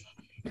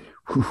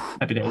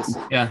happy days.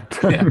 Yeah.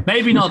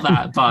 Maybe not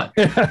that, but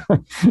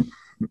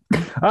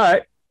all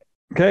right.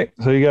 Okay.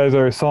 So you guys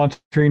are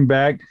sauntering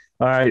back.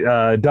 All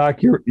right,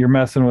 Doc, you're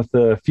messing with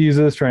the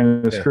fuses,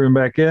 trying to screw them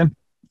back in.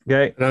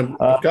 Okay. And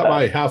I've got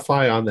my half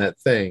eye on that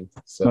thing.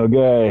 So.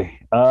 Okay.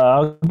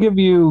 I'll give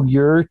you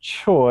your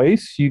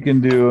choice. You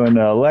can do an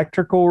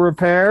electrical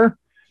repair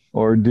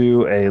or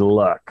do a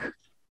luck.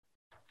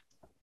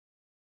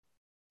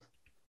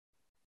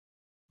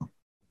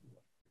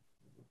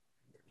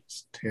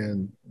 It's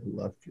 10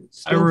 luck.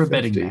 I were a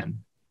betting man.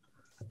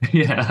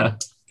 Yeah.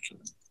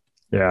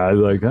 Yeah, I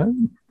like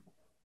that.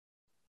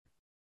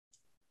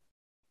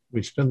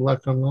 We spend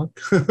luck on luck.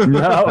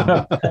 No.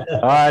 All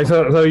right,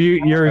 so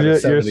you're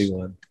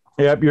 71.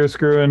 Yep, you're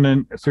screwing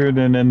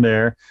in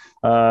there.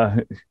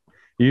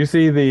 You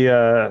see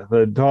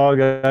the dog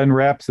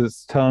unwraps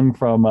its tongue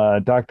from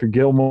Dr.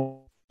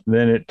 Gilmore.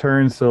 Then it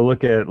turns to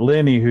look at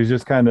Lenny, who's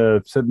just kind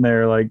of sitting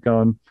there, like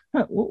going,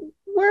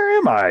 "Where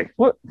am I?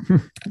 What?"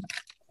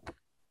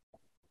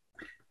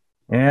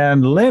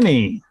 And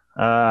Lenny,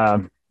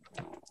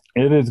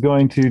 it is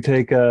going to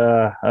take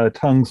a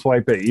tongue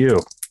swipe at you.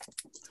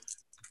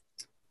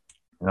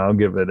 I'll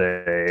give it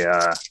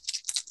a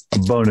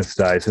bonus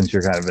die since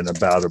you're kind of in a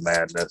bout of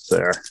madness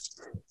there.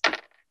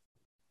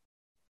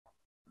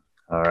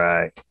 All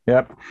right.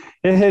 Yep.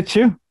 It hits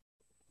you.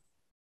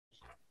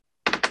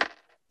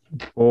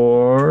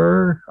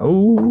 For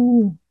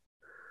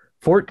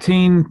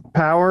 14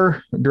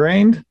 power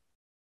drained.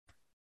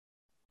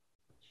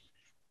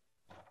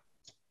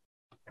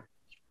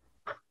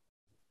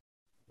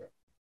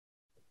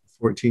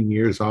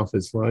 $14 off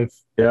his life.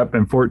 Yep,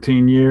 in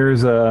 14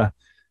 years,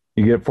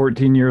 you get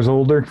 14 years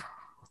older.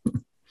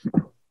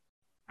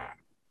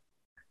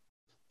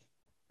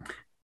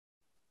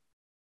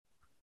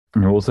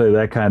 And we'll say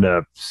that kind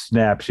of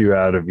snaps you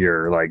out of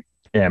your like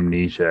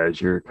amnesia as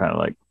you're kind of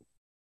like,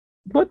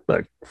 what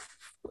the?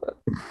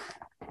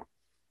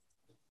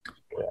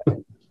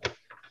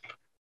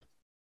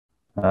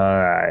 All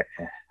right.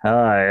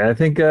 I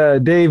think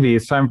Davey,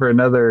 it's time for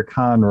another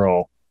con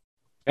roll.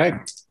 Okay.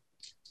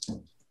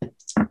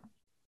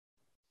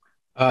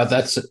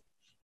 That's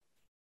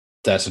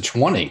a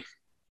 20.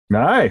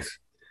 Nice.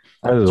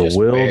 That is Just a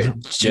will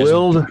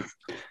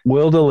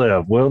to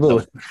live.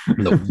 The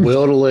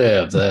will to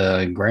live,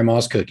 the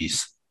grandma's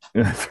cookies.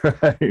 That's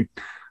right.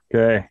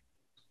 Okay.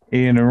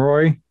 Ian and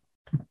Roy.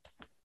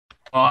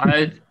 Well,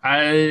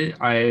 I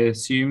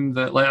assume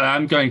that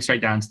I'm going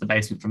straight down to the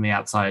basement from the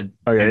outside.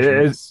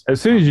 Okay.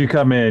 As soon as you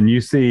come in,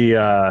 you see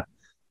the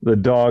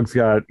dog's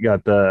got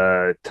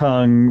the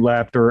tongue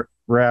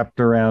wrapped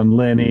around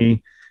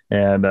Lenny,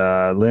 and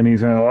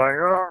Lenny's kind of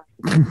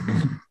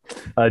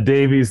like,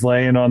 Davy's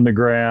laying on the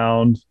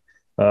ground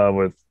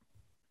with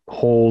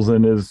holes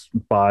in his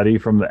body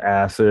from the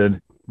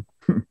acid.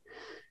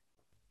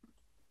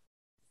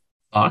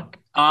 Fuck.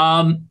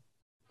 I'm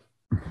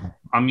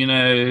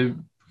gonna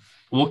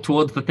walk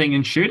towards the thing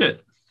and shoot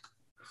it.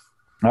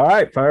 All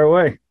right, fire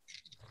away.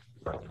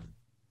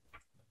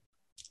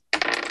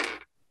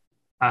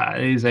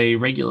 It is a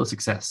regular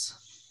success.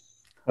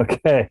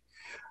 Okay.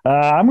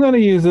 I'm going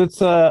to use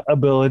its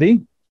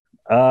ability.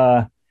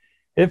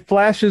 It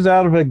flashes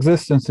out of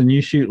existence and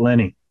you shoot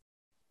Lenny.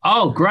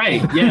 Oh,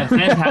 great. Yeah,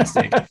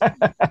 fantastic.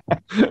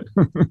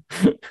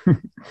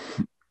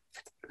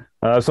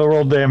 So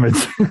roll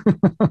damage.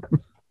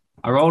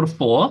 I rolled a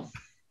 4.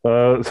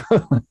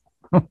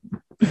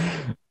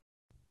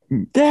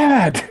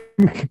 Damn it.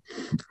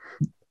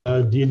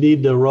 Do you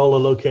need to roll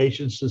a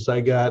location since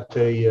I got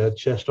a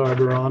chest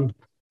armor on?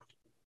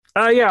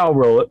 Yeah, I'll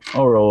roll it.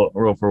 I'll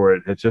roll for where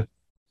it hits you.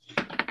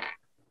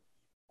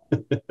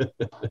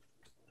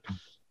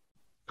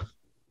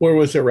 Where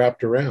was it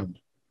wrapped around?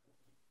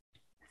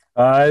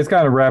 It's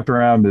kind of wrapped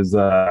around his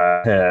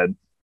head.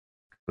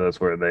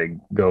 That's where they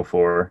go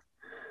for.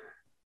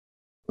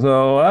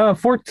 So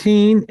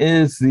 14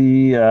 is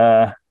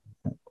the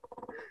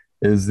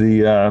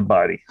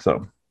body.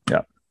 So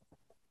yeah,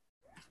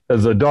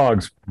 as the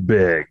dog's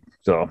big,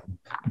 so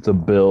it's a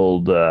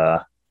build 2,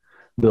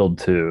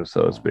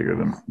 so it's bigger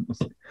than.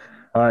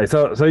 All right,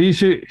 so you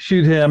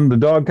shoot him. The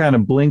dog kind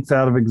of blinks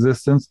out of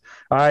existence.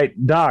 All right,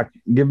 Doc,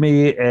 give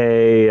me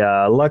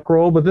a luck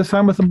roll, but this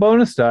time with a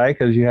bonus die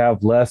because you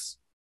have less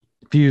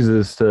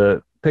fuses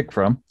to pick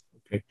from.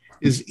 Okay.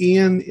 Is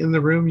Ian in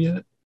the room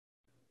yet?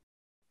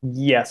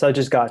 Yes, I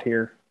just got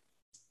here.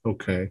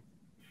 Okay.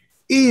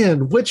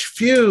 Ian, which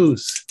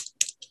fuse?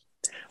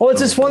 Oh,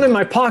 it's this one in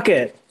my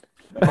pocket.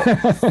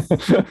 It's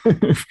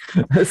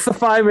the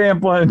 5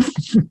 amp one.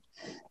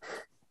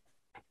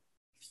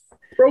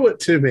 Throw it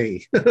to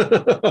me.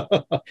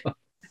 Oh,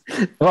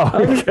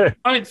 okay.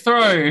 Don't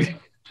throw. Just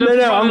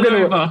No, I'm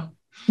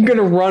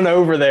gonna run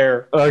over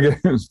there. Okay.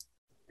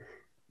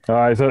 All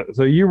right,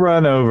 so you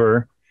run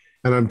over.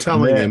 And I'm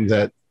telling him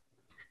that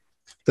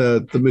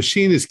the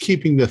machine is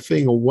keeping the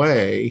thing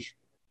away,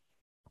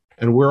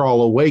 and we're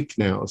all awake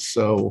now.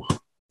 So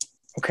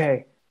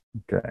Okay.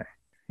 Okay.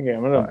 Yeah,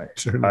 I'm gonna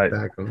turn it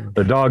back on.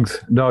 The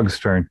dog's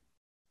turn.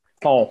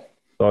 Oh.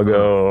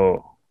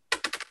 Doggo.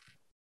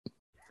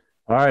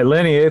 All right,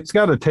 Lenny, it's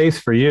got a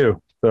taste for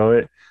you.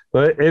 So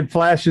it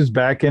flashes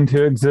back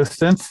into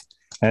existence,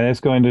 and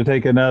it's going to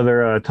take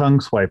another tongue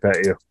swipe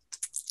at you.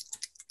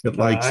 It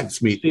likes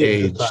its meat see it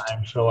aged. this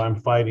time, so I'm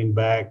fighting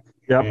back.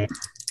 Yep.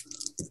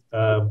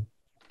 And,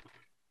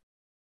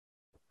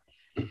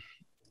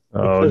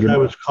 because I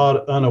was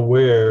caught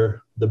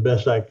unaware, the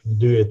best I can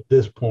do at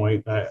this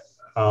point,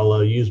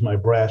 I'll use my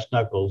brass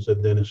knuckles,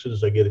 and then as soon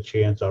as I get a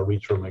chance, I'll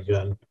reach for my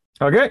gun.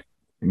 Okay.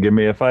 Give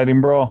me a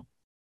fighting brawl.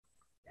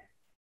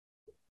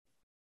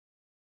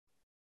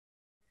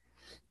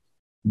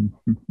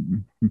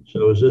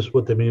 So is this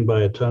what they mean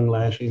by a tongue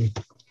lashing?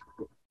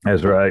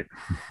 That's right.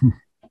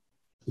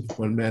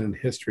 One man in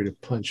history to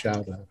punch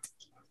out a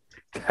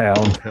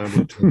Hound.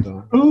 pounded to the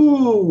dog.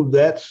 Ooh,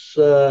 that's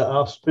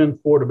I'll spend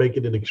 4 to make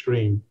it an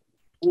extreme.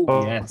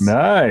 Oh, yes.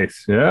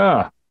 Nice.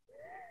 Yeah.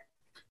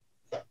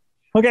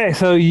 Okay,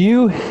 so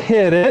you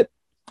hit it.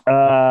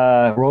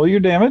 Roll your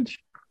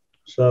damage.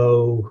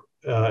 So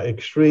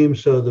extreme.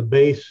 So the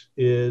base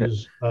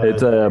is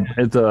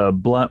It's a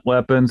blunt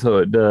weapon, so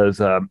it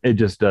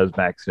just does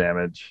max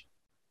damage.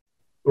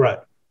 right.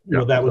 Yeah.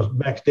 Well, that was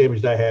max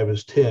damage I have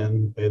is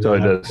 10. And So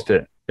it then does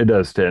 10. It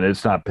does 10.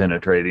 It's not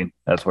penetrating.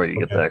 That's where you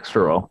get the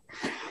extra roll.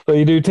 So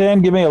you do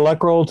 10. Give me a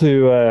luck roll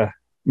to.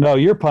 No,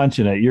 you're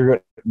punching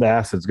it. The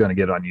acid's going to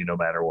get on you no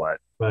matter what.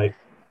 Right.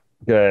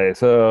 Okay.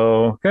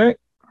 So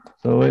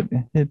it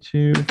hits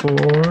you for.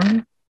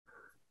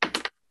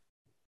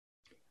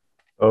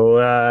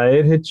 Oh,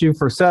 it hits you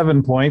for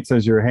 7 points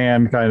as your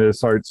hand kind of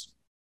starts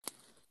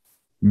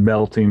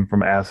melting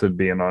from acid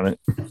being on it.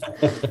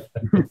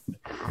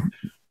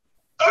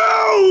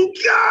 Oh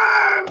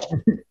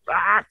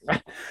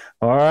God!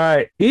 All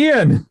right,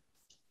 Ian.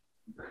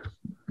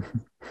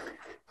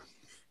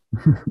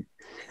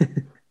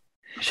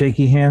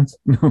 Shaky hands.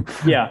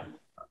 Yeah.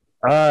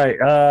 All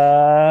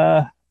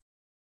right.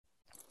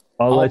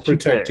 I'll let you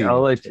pick. you.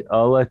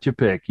 I'll let you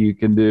pick. You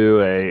can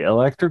do a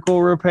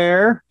electrical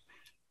repair,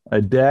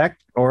 a deck,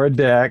 or a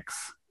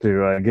dex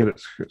to get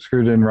it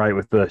screwed in right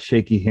with the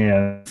shaky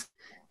hands.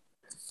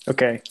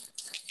 Okay.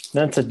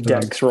 That's a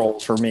dex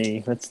roll for me.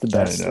 That's the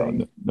best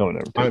thing. No one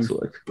ever takes I'm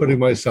electrical. putting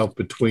myself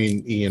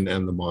between Ian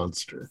and the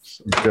monsters.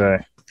 Okay.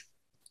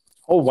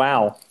 Oh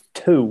wow.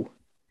 2.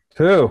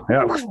 2.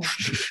 Yeah.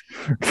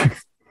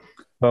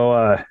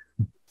 So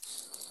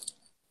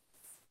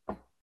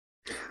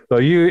So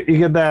you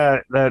get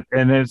that,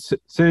 and as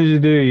soon as you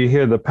do, you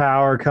hear the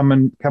power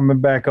coming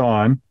back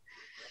on.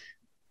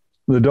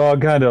 The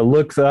dog kind of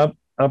looks up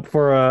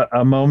for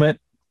a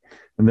moment,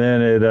 and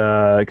then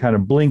it kind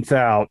of blinks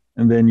out,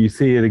 and then you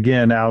see it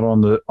again out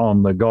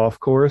on the golf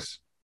course.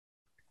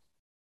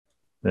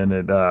 Then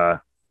it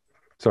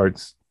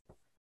starts.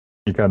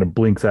 It kind of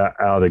blinks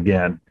out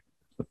again,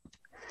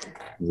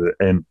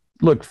 and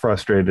looked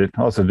frustrated.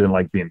 Also didn't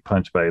like being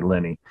punched by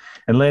Lenny.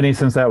 And Lenny,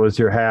 since that was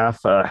your half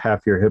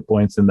your hit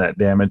points in that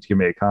damage, give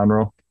me a con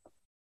roll.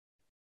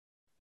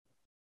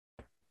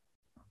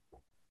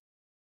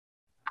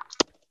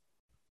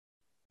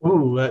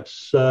 Ooh,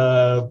 that's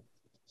one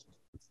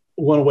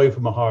away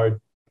from a hard.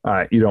 All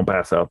right, you don't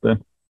pass out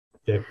then.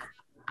 Okay.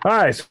 All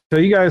right, so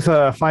you guys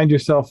find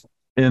yourself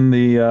in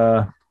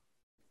the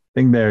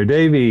thing there.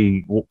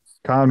 Davey,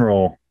 con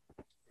roll.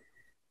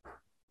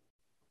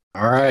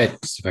 All right.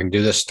 See if I can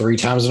do this 3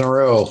 times in a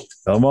row.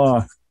 Come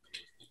on.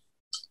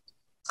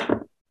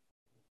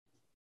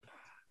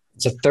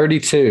 It's a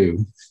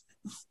 32.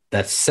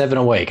 That's 7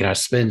 away. Can I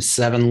spend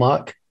 7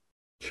 luck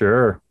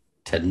Sure.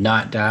 to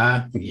not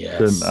die?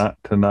 Yes. To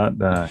not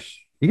die.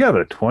 You got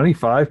a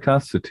 25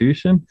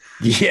 constitution?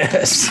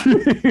 Yes.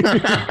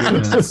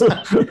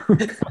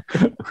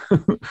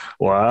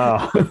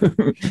 Wow.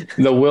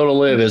 The will to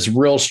live is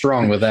real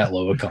strong with that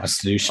low of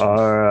constitution.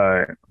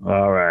 All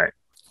right.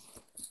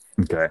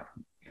 Okay.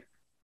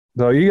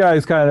 So you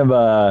guys kind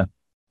of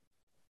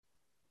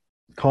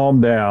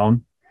calm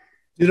down.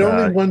 Did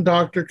only one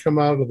doctor come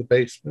out of the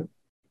basement?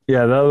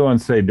 Yeah, the other one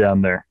stayed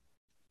down there.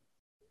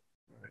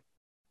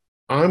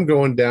 I'm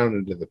going down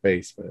into the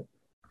basement.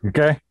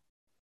 Okay.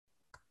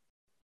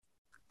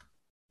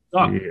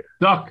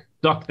 Doc,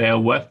 they are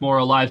worth more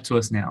alive to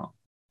us now.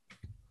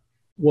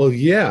 Well,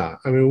 yeah.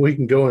 I mean, we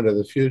can go into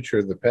the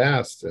future, the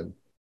past, and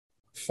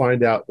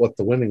find out what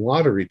the winning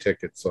lottery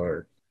tickets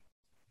are.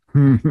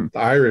 The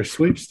Irish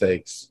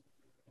sweepstakes.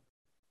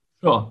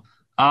 Sure.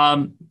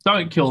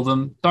 Don't kill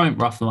them. Don't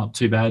rough them up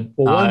too bad.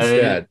 Well, one's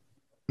dead.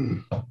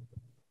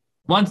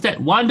 One's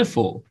dead.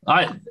 Wonderful.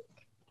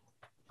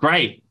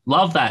 Great.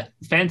 Love that.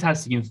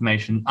 Fantastic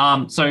information.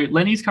 So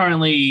Lenny's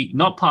currently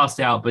not passed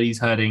out, but he's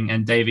hurting,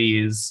 and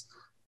Davey is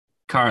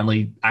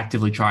currently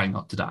actively trying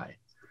not to die.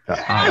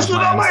 It's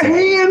on my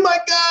hand, my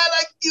God!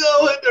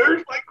 It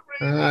hurts like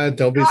crazy.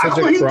 Don't be such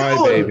a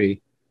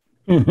crybaby.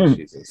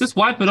 Jesus. Just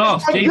wipe it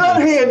off. My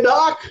gun hand,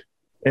 Doc.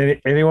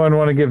 Anyone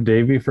want to give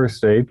Davey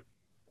first aid?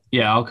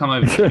 Yeah, I'll come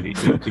over to Davey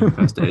to give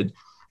first aid.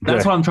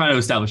 That's what I'm trying to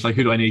establish. Like,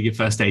 who do I need to give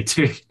first aid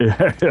to?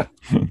 Yeah.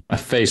 My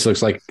face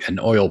looks like an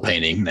oil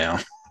painting now.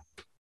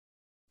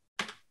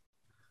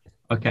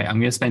 Okay, I'm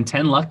going to spend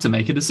 10 luck to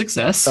make it a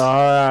success. All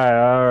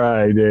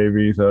right,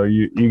 Davey. So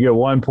you get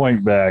 1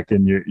 point back,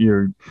 and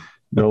you're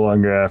no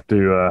longer have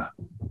to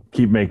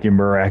keep making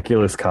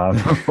miraculous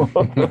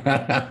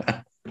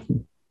combos.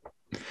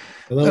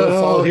 And then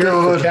we'll fall here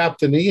for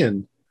Captain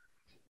Ian.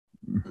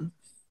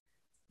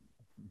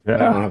 Yeah. I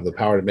don't have the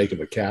power to make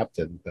him a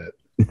captain, but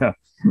yeah.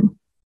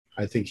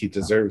 I think he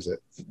deserves it.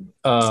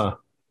 All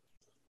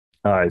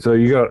right, so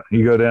you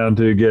go down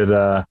to get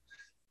the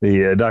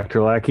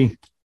Dr. Lackey.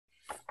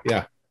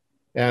 Yeah.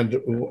 And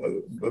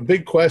a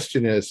big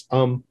question is,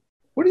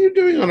 what are you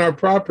doing on our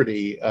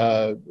property,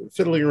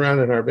 fiddling around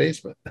in our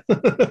basement?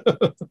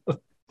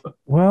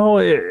 Well,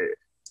 it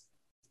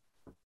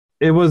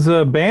was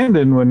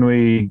abandoned when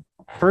we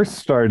first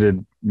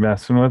started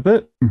messing with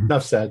it.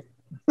 Enough said.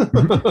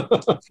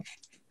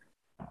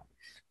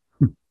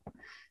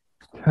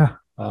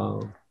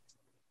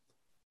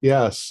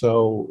 Yeah,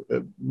 so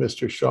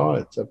Mr. Shaw,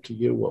 it's up to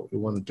you what we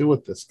want to do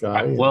with this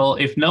guy. Well,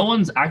 if no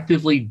one's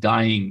actively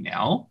dying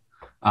now,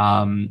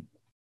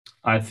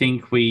 I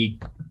think we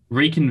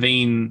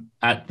reconvene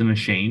at the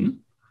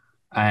machine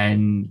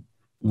and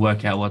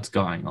work out what's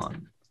going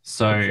on.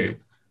 So okay.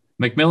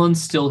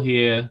 Macmillan's still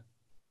here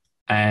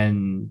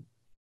and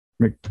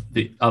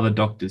the other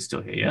doctor's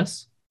still here,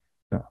 yes?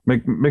 Yeah.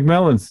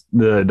 Macmillan's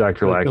the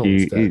Dr.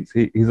 Lackey.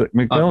 He's like,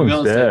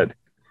 Macmillan's dead.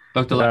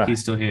 Dr.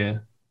 Lackey's still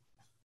here.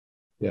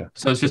 Yeah.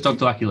 So it's just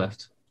Dr. Lackey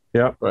left.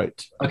 Yeah.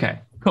 Right. Okay,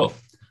 cool.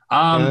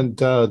 And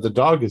the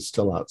dog is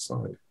still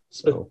outside.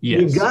 So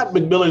yes. You got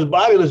Macmillan's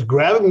body. Let's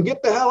grab him and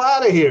get the hell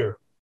out of here.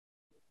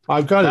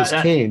 I've got his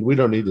cane. We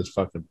don't need his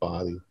fucking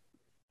body.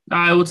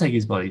 I will take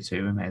his body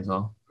too. We may as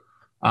well.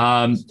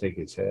 Let's take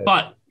his head.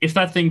 But if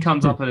that thing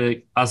comes up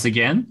at us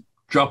again,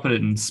 drop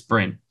it and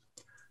sprint.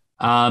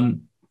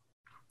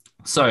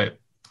 So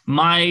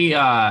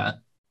my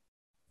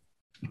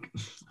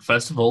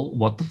first of all,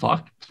 what the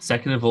fuck?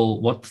 Second of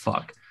all, what the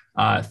fuck?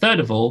 Third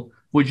of all,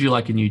 would you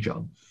like a new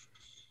job?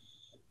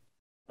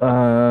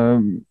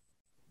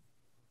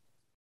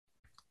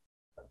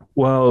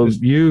 Well,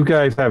 you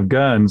guys have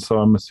guns, so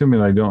I'm assuming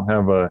I don't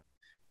have a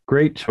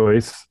great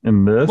choice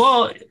in this.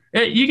 Well,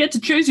 you get to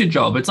choose your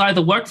job. It's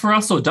either work for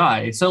us or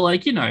die. So,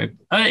 like, you know,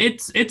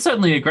 it's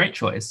certainly a great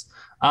choice.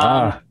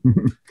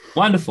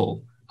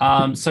 Wonderful.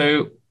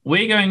 So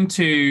we're going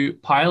to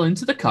pile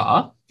into the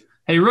car.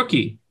 Hey,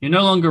 Rookie, you're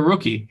no longer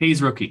Rookie.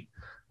 He's Rookie.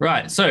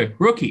 Right. So,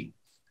 Rookie,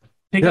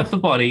 pick up the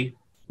body.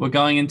 We're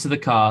going into the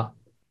car.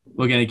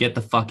 We're going to get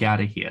the fuck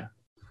out of here.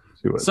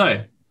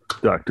 So,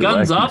 Dr.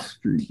 guns Lackey up.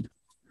 Street.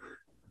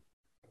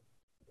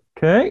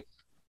 Okay.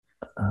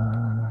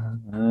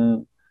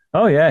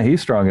 Oh, yeah,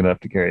 he's strong enough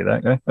to carry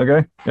that guy.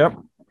 Okay. Yep.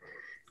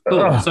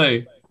 Cool. So,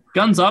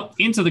 guns up,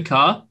 into the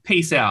car,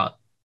 peace out.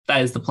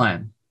 That is the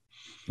plan.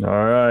 All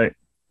right.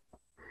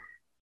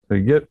 So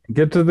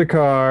get to the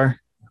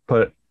car,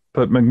 put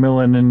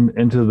McMillan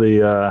into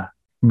the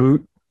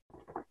boot.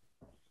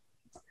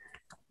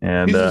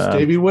 And Jesus,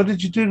 Davey, what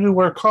did you do to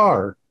our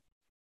car?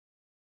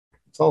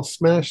 It's all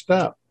smashed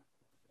up.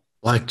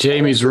 Like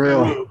Jamie's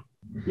real.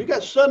 You got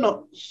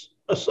a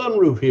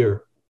sunroof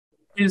here.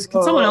 Can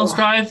someone else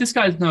drive? This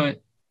guy's in no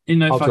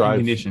I'll fucking drive.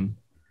 condition.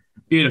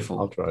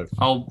 Beautiful. I'll drive.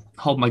 I'll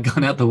hold my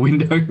gun out the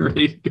window,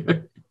 ready to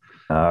go.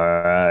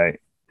 All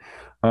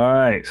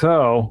right.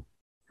 So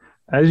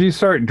as you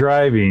start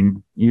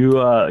driving, you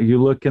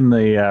look in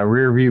the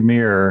rear view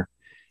mirror,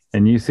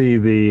 and you see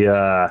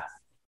the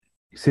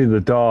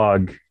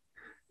dog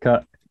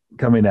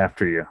coming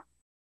after you.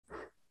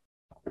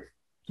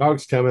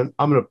 Dog's coming.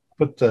 I'm going to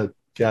put the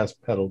gas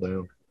pedal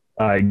down.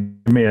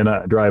 Give me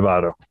a drive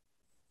auto.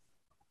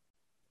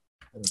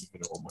 I don't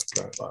even know what my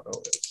drive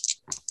auto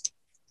is.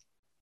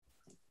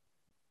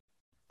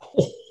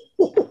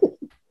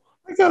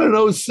 I got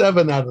an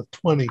 07 out of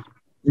 20.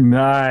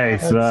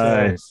 Nice.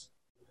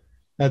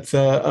 That's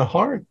a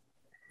hard.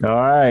 All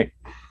right.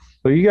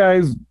 So you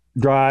guys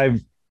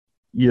drive.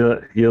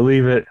 You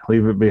leave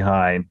it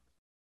behind.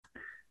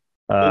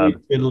 He's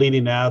been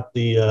leaning out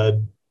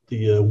the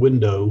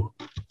window.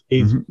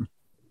 He's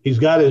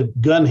got his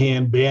gun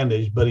hand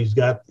bandaged, but he's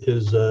got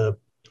his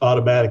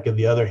automatic in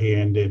the other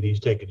hand, and he's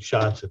taking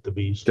shots at the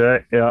beast.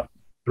 Okay, yeah.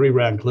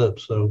 3-round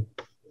clips. So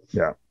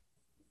yeah,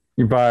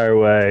 you fire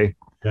away.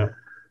 Yeah.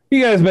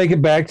 You guys make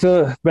it back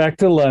to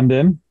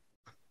London.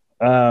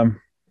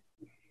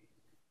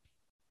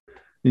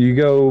 You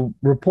go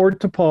report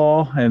to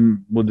Paul,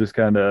 and we'll just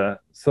kind of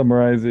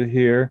summarize it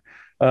here.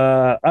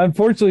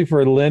 Unfortunately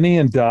for Lenny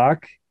and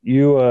Doc,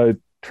 you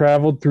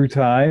traveled through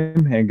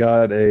time and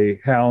got a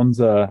hound's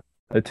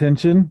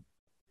attention.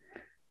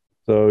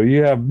 So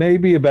you have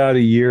maybe about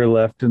a year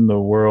left in the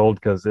world,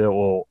 because it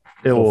will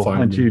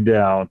hunt you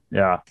down.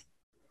 Yeah.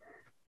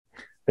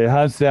 It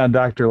hunts down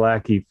Dr.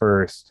 Lackey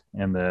first,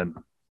 and then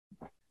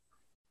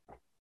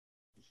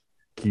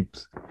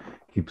keeps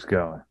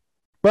going.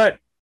 But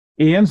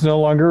Ian's no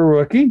longer a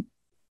rookie.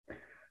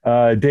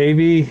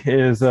 Davey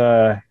is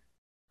what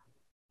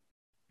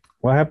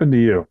happened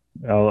to you?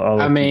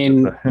 I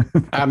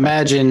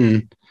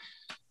imagine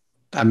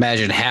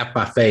half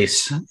my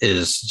face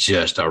is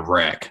just a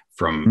wreck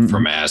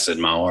from acid.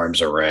 My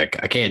arm's a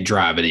wreck. I can't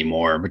drive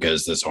anymore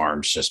because this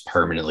arm's just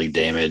permanently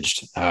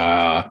damaged.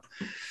 I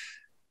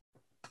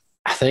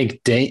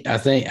think Davey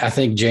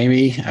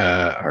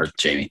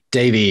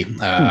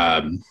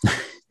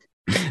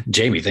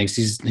Jamie thinks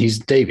he's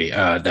Davey.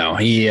 No,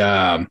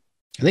 I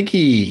think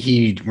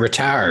he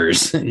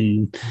retires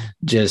and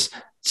just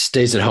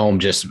stays at home,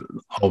 just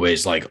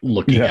always like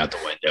looking out the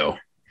window.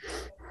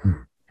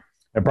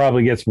 It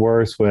probably gets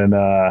worse when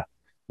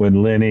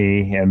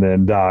Lenny and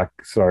then Doc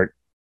start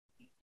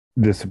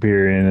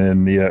disappearing,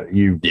 and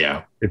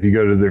if you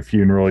go to their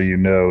funeral, you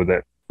know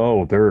that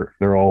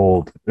they're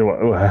old.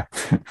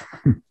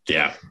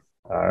 Yeah.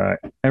 All right.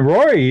 And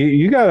Rory,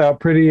 you got out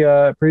pretty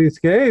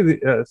scathed,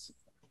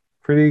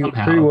 pretty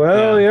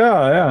well.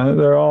 Yeah.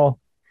 They're all.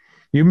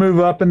 You move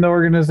up in the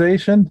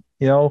organization,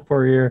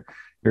 for your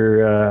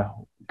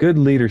good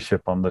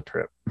leadership on the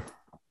trip.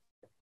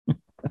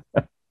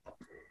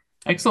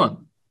 Excellent.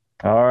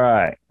 All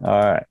right.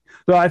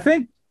 So I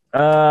think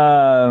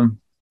so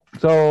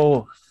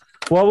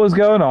what was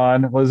going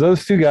on was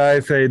those two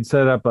guys, they'd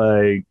set up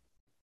a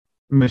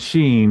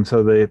machine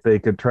so they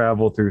could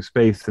travel through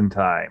space and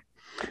time.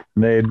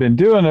 And they had been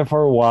doing it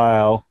for a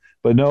while,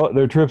 but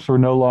their trips were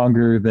no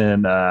longer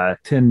than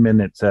 10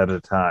 minutes at a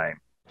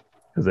time,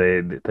 because they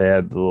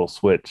had the little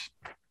switch.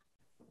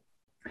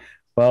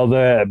 Well,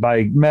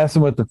 by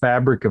messing with the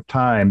fabric of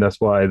time, that's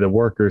why the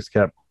workers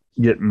kept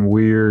getting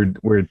weird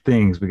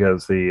things,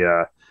 because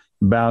the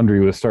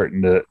boundary was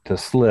starting to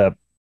slip.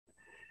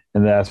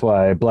 And that's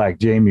why Black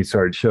Jamie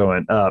started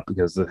showing up,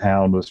 because the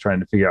hound was trying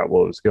to figure out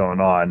what was going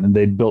on. And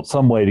they'd built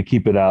some way to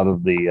keep it out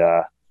of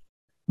the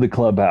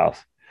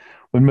clubhouse.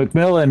 When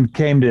McMillan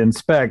came to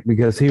inspect,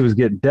 because he was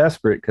getting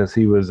desperate, because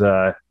he was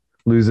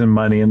losing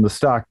money in the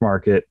stock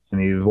market,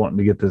 and he was wanting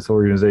to get this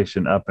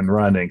organization up and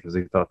running because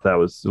he thought that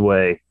was the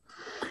way.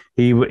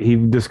 He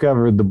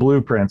discovered the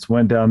blueprints,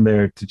 went down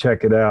there to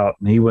check it out,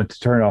 and he went to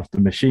turn off the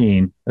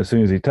machine. As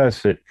soon as he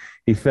touched it,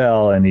 he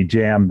fell and he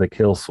jammed the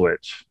kill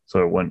switch,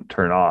 so it wouldn't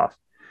turn off.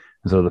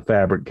 And so the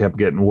fabric kept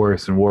getting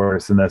worse and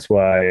worse, and that's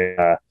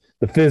why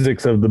the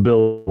physics of the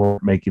build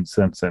weren't making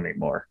sense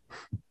anymore.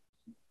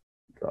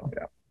 So,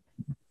 yeah.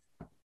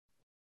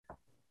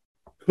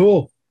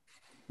 Cool.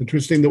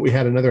 Interesting that we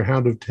had another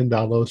hound of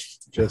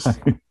 $10 just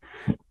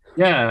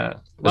Yeah,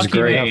 was lucky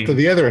great. me. After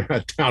the other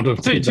town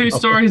of Two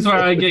stories where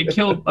I get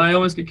killed. I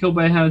almost get killed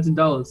by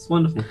 $100.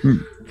 Wonderful.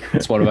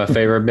 It's one of my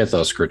favorite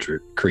mythos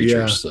creatures.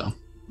 Yeah. So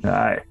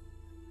Aye.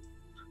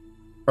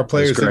 Our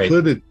players great.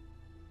 included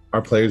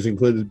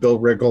Bill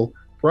Riggle,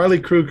 Riley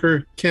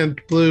Kruger, Kent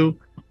Blue,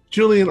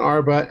 Julian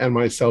Arba, and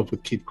myself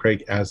with Keith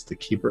Craig as the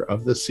Keeper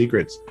of the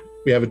Secrets.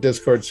 We have a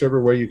Discord server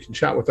where you can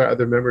chat with our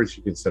other members.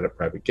 You can set up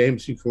private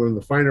games. You can learn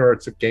the finer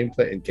arts of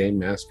gameplay and game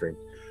mastering.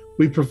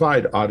 We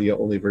provide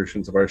audio-only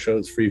versions of our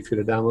shows free for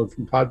you to download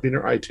from Podbean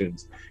or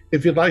iTunes.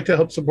 If you'd like to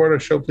help support our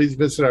show, please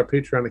visit our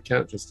Patreon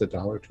account. Just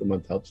 $1 a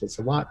month helps us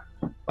a lot.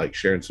 Like,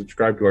 share, and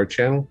subscribe to our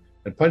channel,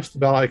 and punch the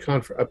bell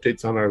icon for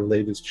updates on our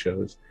latest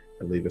shows,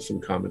 and leave us some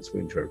comments.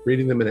 We enjoy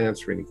reading them and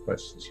answering any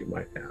questions you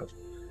might have.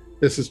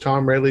 This is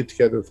Tom Rayleigh,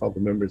 together with all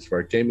the members of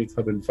our gaming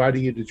club,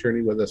 inviting you to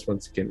journey with us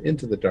once again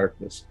into the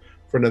darkness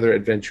for another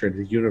adventure in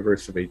the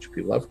universe of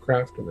H.P.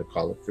 Lovecraft and the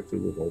Call of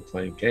Cthulhu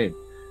role-playing game.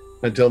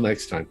 Until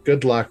next time,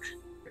 good luck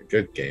and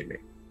good gaming.